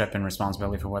ownership and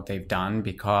responsibility for what they've done,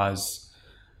 because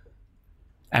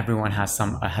everyone has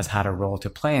had a role to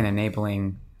play in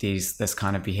enabling this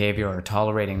kind of behavior, or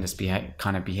tolerating this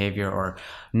kind of behavior, or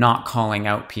not calling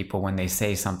out people when they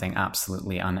say something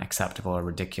absolutely unacceptable or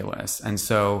ridiculous. And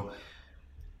so,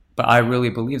 but I really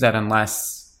believe that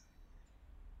unless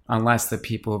the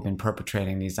people who've been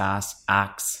perpetrating these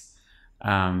acts,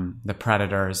 the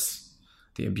predators,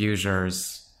 the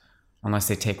abusers, unless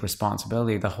they take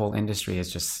responsibility, the whole industry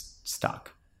is just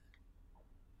stuck.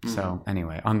 Mm. So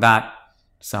anyway, on that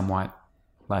somewhat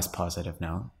less positive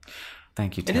note,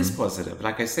 thank you, Tim. It is positive.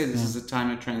 Like I said, this is a time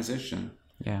of transition.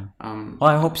 Yeah. Well,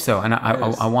 I hope so. And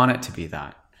I want it to be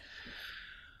that.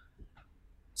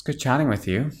 It's good chatting with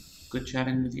you. Good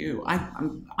chatting with you.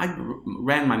 I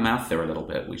ran my mouth there a little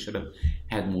bit. We should have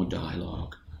had more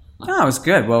dialogue. Oh, it was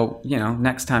good. Well,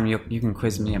 next time you can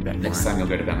quiz me a bit more. Next time you'll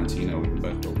go to Valentino, we can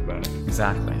both talk about it.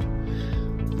 Exactly.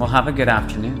 Well, have a good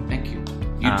afternoon. Thank you.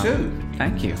 You too.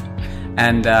 Thank you.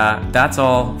 And that's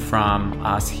all from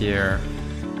us here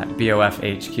at BOF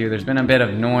HQ. There's been a bit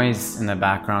of noise in the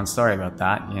background. Sorry about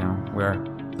that. We're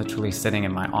literally sitting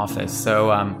in my office.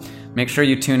 So make sure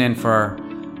you tune in for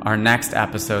our next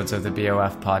episodes of the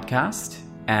BOF podcast.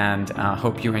 And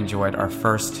hope you enjoyed our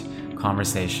first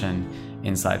conversation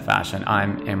inside fashion.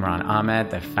 I'm Imran Amed,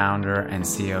 the founder and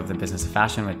CEO of the Business of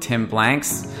Fashion, with Tim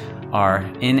Blanks, our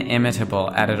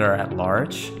inimitable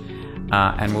editor-at-large.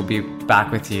 And we'll be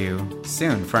back with you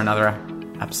soon for another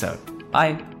episode.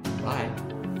 Bye. Bye.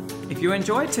 If you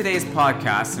enjoyed today's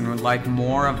podcast and would like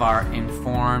more of our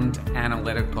informed,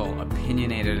 analytical,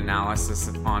 opinionated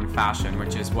analysis on fashion,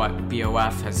 which is what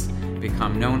BOF has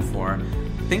become known for,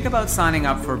 think about signing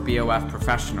up for BOF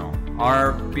Professional.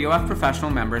 Our BOF Professional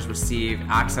members receive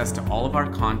access to all of our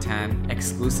content,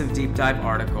 exclusive deep dive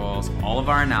articles, all of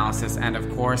our analysis, and of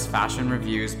course, fashion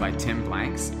reviews by Tim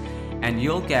Blanks. And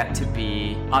you'll get to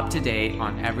be up to date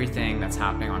on everything that's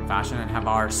happening on fashion and have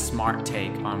our smart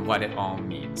take on what it all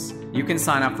means. You can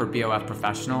sign up for BOF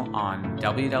Professional on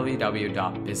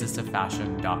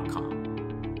www.businessoffashion.com.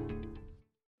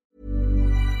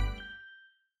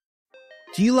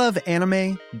 Do you love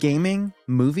anime, gaming,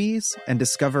 movies, and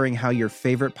discovering how your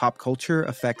favorite pop culture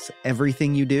affects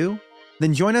everything you do?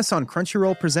 Then join us on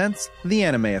Crunchyroll Presents The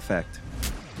Anime Effect.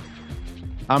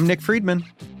 I'm Nick Friedman.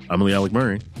 I'm Lee Alec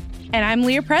Murray. And I'm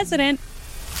Leah President.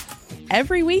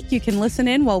 Every week you can listen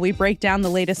in while we break down the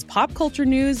latest pop culture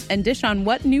news and dish on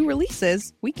what new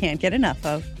releases we can't get enough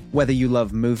of. Whether you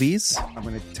love movies, I'm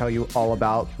going to tell you all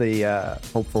about the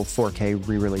hopeful 4K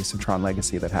re-release of Tron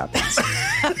Legacy that happens.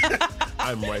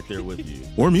 I'm right there with you.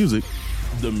 Or music.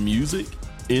 The music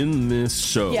in this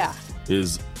show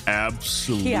is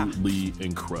absolutely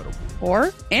incredible.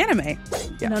 Or anime.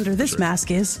 And under this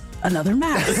mask is another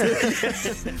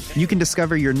mask. You can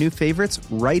discover your new favorites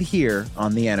right here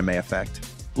on The Anime Effect.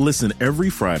 Listen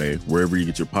every Friday wherever you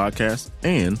get your podcast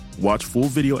and watch full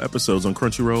video episodes on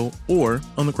Crunchyroll or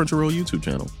on the Crunchyroll YouTube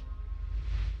channel.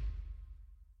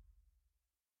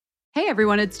 Hey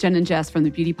everyone, it's Jen and Jess from the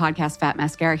beauty podcast Fat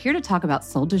Mascara here to talk about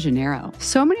Sol de Janeiro.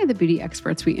 So many of the beauty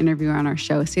experts we interview on our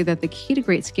show say that the key to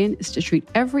great skin is to treat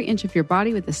every inch of your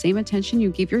body with the same attention you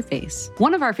give your face.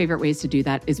 One of our favorite ways to do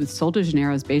that is with Sol de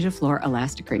Janeiro's Beija Flor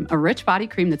Elastic Cream, a rich body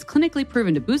cream that's clinically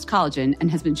proven to boost collagen and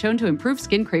has been shown to improve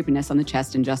skin crepiness on the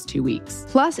chest in just 2 weeks.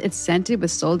 Plus, it's scented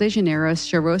with Sol de Janeiro's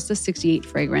Charosta 68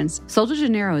 fragrance. Sol de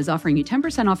Janeiro is offering you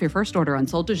 10% off your first order on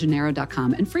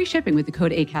soldejaneiro.com and free shipping with the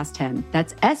code ACAST10.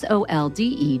 That's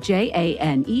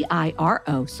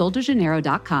SOLDEJANEIRO,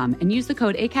 soldejaneiro.com, and use the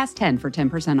code ACAST10 for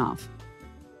 10% off.